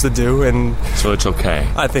chose to do, and... So it's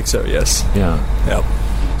okay? I think so, yes. Yeah. Yep.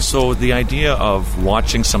 So the idea of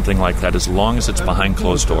watching something like that, as long as it's behind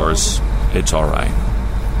closed doors, it's all right?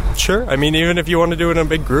 Sure. I mean, even if you want to do it in a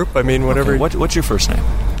big group, I mean, whatever... Okay. What's your first name?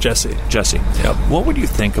 Jesse. Jesse. Yep. What would you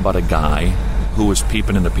think about a guy who was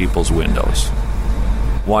peeping into people's windows,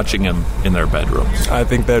 watching them in their bedrooms? I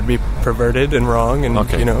think that'd be perverted and wrong, and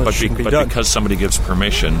okay. But because somebody gives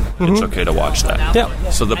permission, it's okay to watch that. Yeah.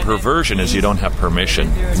 So the perversion is you don't have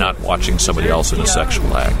permission not watching somebody else in a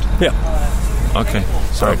sexual act. Yeah. Okay.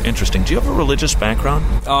 Sorry. Interesting. Do you have a religious background?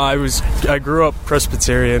 I grew up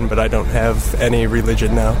Presbyterian, but I don't have any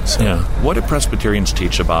religion now. So. Yeah. What do Presbyterians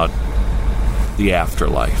teach about the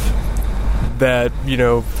afterlife? That,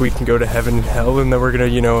 we can go to heaven and hell, and that we're going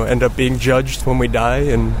to, end up being judged when we die.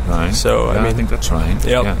 And right. So, I think that's right.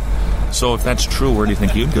 Yep. Yeah. So if that's true, where do you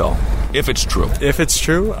think you'd go? If it's true. If it's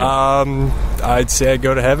true, I'd say I'd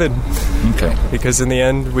go to heaven. Okay. Because in the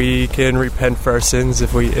end, we can repent for our sins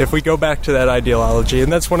if we go back to that ideology.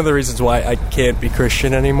 And that's one of the reasons why I can't be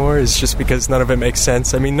Christian anymore, is just because none of it makes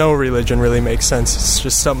sense. I mean, no religion really makes sense. It's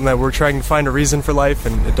just something that we're trying to find a reason for life,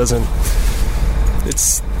 and it doesn't...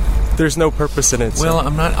 There's no purpose in it. So. Well,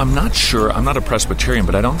 I'm not sure. I'm not a Presbyterian,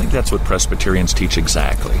 but I don't think that's what Presbyterians teach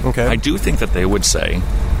exactly. Okay. I do think that they would say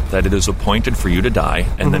that it is appointed for you to die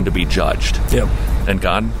and then to be judged. Yep. And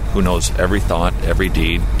God, who knows every thought, every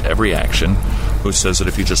deed, every action, who says that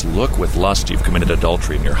if you just look with lust, you've committed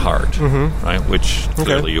adultery in your heart, right? Which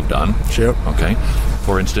clearly you've done. Sure. Okay.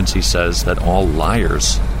 For instance, he says that all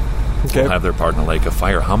liars will have their part in the lake of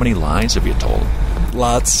fire. How many lies have you told?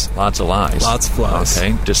 Lots of lies. Lots of lies.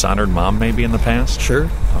 Okay. Dishonored mom maybe in the past? Sure.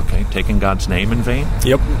 Okay. Taking God's name in vain?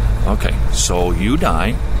 Yep. Okay. So you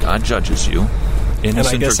die. God judges you.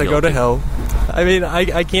 Innocent and I guess I go to hell. I mean,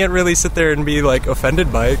 I can't really sit there and be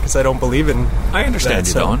offended by it because I don't believe in. I understand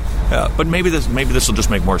you don't. Yeah. But maybe this will just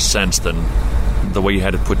make more sense than the way you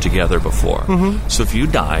had it put together before. So if you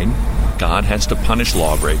died, God has to punish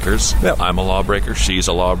lawbreakers. Yep. I'm a lawbreaker. She's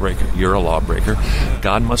a lawbreaker. You're a lawbreaker.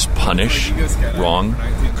 God must punish wrong.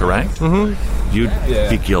 Correct? You'd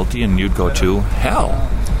be guilty and you'd go to hell.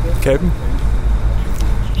 Okay.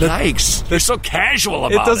 Yikes! They're so casual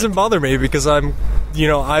about it. It doesn't bother me because I'm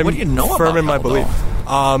what do you know firm about in my hell, belief.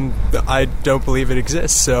 I don't believe it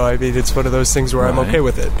exists, so I mean, it's one of those things where I'm okay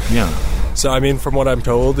with it. Yeah. So I mean, from what I'm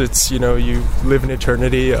told, it's you live an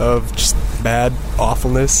eternity of just bad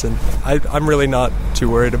awfulness, and I'm really not too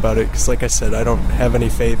worried about it because, like I said, I don't have any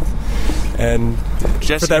faith, and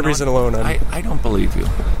Jesse, for that reason alone, I don't believe you.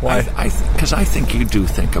 Why? Because I think you do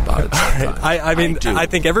think about it sometimes. I mean, I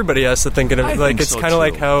think everybody has to think of it. Like, it's kind of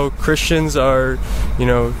like how Christians are,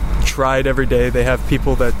 tried every day. They have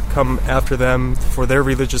people that come after them for their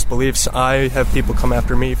religious beliefs. I have people come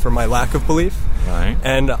after me for my lack of belief. Right.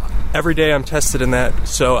 And every day I'm tested in that.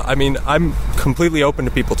 So, I mean, I'm completely open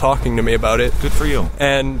to people talking to me about it. Good for you.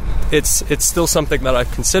 And it's still something that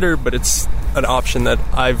I've considered, but it's an option that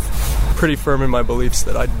I've pretty firm in my beliefs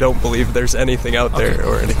that I don't believe there's anything out there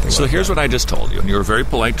or anything. So here's what I just told you, and you were very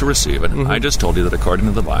polite to receive it. I just told you that according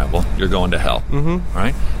to the Bible, you're going to hell.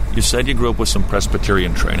 Right? You said you grew up with some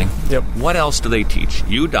Presbyterian training. Yep. What else do they teach?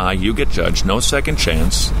 You die, you get judged, no second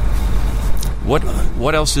chance.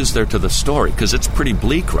 What else is there to the story? Because it's pretty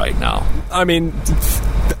bleak right now. I mean,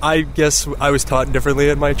 I guess I was taught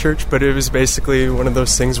differently at my church, but it was basically one of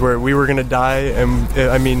those things where we were going to die, and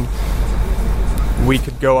I mean, we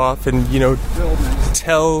could go off and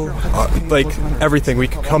tell like everything. We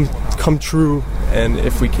could come true, and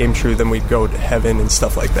if we came true, then we'd go to heaven and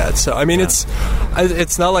stuff like that. So I mean, it's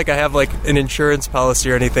not like I have like an insurance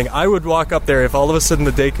policy or anything. I would walk up there if all of a sudden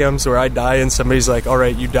the day comes where I die and somebody's like, "All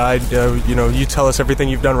right, you died. You tell us everything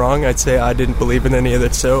you've done wrong." I'd say I didn't believe in any of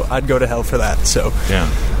it, so I'd go to hell for that. So yeah,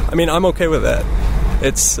 I mean, I'm okay with that.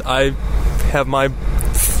 I have my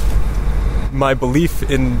belief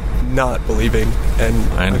in not believing, and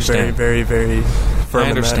I understand. I'm very, very, very firm. I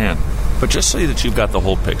understand. In that. But just so that you've got the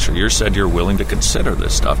whole picture, you said you're willing to consider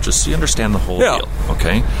this stuff, just so you understand the whole deal,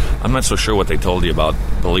 okay? I'm not so sure what they told you about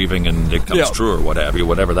believing and it comes true or what have you,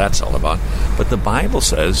 whatever that's all about. But the Bible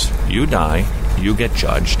says you die, you get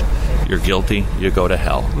judged, you're guilty, you go to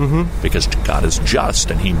hell. Because God is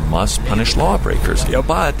just and he must punish lawbreakers.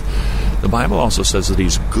 But the Bible also says that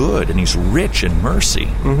he's good and he's rich in mercy.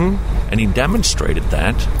 And he demonstrated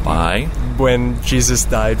that by... when Jesus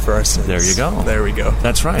died for our sins. There you go. There we go.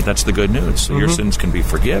 That's right. That's the good news. So your sins can be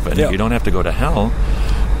forgiven. You don't have to go to hell.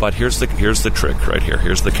 But here's the trick right here.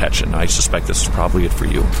 Here's the catch, and I suspect this is probably it for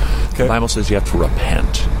you. The Bible says you have to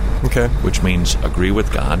repent. Okay. Which means agree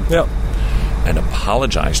with God. And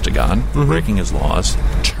apologize to God for breaking his laws.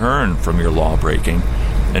 Turn from your law breaking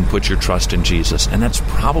and put your trust in Jesus. And that's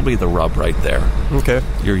probably the rub right there. Okay.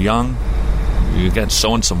 You're young. You get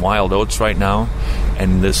sowing some wild oats right now,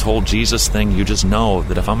 and this whole Jesus thing, you just know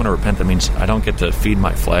that if I'm going to repent, that means I don't get to feed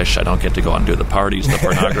my flesh, I don't get to go out and do the parties, the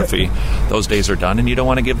pornography. Those days are done, and you don't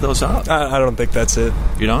want to give those up. I don't think that's it.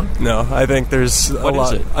 You don't? No, I think there's a lot.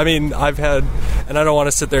 What is it? I mean, I've had, and I don't want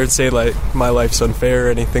to sit there and say like my life's unfair or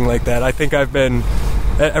anything like that. I think I've been,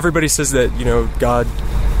 everybody says that, God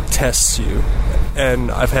tests you.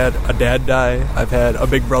 And I've had a dad die, I've had a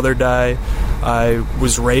big brother die, I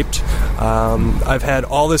was raped, I've had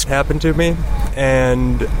all this happen to me,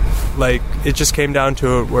 and like it just came down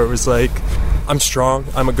to it where it was like, I'm strong,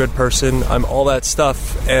 I'm a good person, I'm all that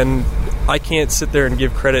stuff, and I can't sit there and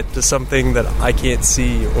give credit to something that I can't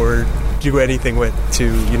see or do anything with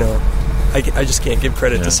to, I just can't give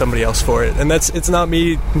credit to somebody else for it. And it's not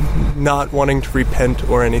me not wanting to repent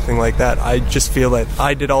or anything like that. I just feel that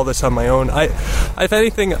I did all this on my own. If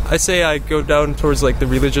anything, I say I go down towards like the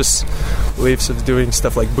religious beliefs of doing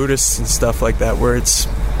stuff like Buddhists and stuff like that, where it's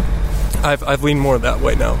I've leaned more that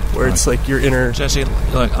way now, where it's like your inner... Jesse,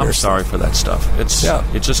 look, I'm sorry for that stuff. It's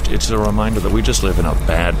a reminder that we just live in a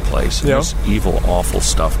bad place. And there's evil, awful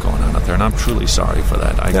stuff going on out there, and I'm truly sorry for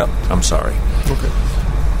that. I'm sorry. Okay.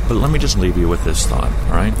 But let me just leave you with this thought,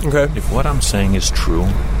 all right? Okay. If what I'm saying is true,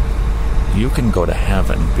 you can go to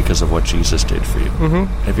heaven because of what Jesus did for you.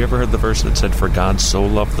 Have you ever heard the verse that said, "For God so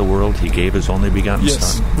loved the world, he gave his only begotten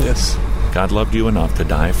Son"? Yes. God loved you enough to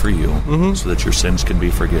die for you so that your sins can be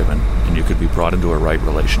forgiven and you could be brought into a right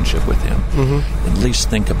relationship with him. At least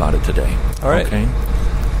think about it today. All right. Okay?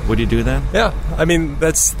 Would you do that? Yeah. I mean,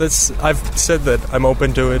 that's. I've said that I'm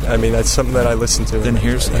open to it. I mean, that's something that I listen to. Then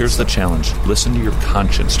here's the challenge. Listen to your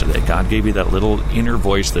conscience today. God gave you that little inner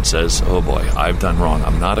voice that says, "Oh boy, I've done wrong.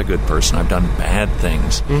 I'm not a good person. I've done bad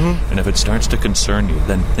things." And if it starts to concern you,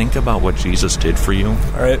 then think about what Jesus did for you.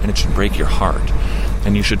 All right. And it should break your heart.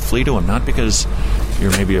 And you should flee to him, not because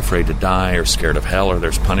you're maybe afraid to die or scared of hell or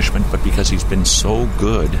there's punishment, but because he's been so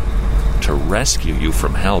good to rescue you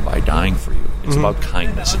from hell by dying for you. It's about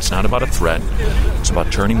kindness. It's not about a threat. It's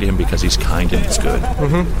about turning to him because he's kind and he's good. All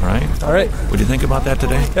right? All right. Would you think about that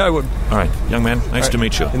today? Yeah, I would. All right. Young man, nice to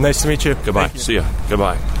meet you. Nice to meet you. Goodbye. See ya.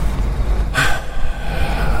 Goodbye.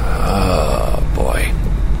 Oh, boy.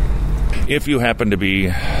 If you happen to be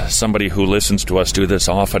somebody who listens to us do this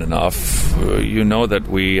often enough, you know that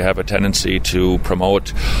we have a tendency to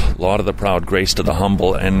promote law to the proud, grace to the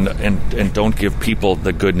humble, and don't give people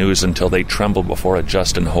the good news until they tremble before a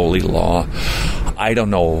just and holy law. I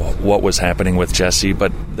don't know what was happening with Jesse,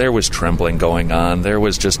 but there was trembling going on. There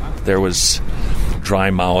was dry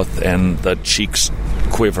mouth and the cheeks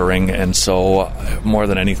quivering, and so more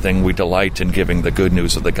than anything, we delight in giving the good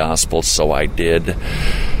news of the gospel, so I did.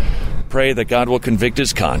 Pray that God will convict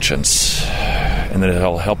his conscience and that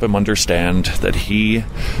it'll help him understand that he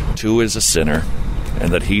too is a sinner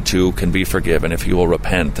and that he too can be forgiven if he will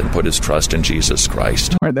repent and put his trust in Jesus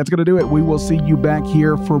Christ. All right, that's going to do it. We will see you back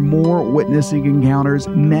here for more Witnessing Encounters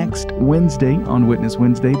next Wednesday on Witness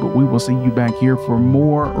Wednesday, but we will see you back here for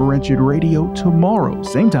more Wretched Radio tomorrow.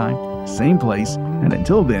 Same time, same place, and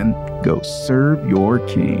until then, go serve your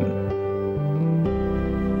King.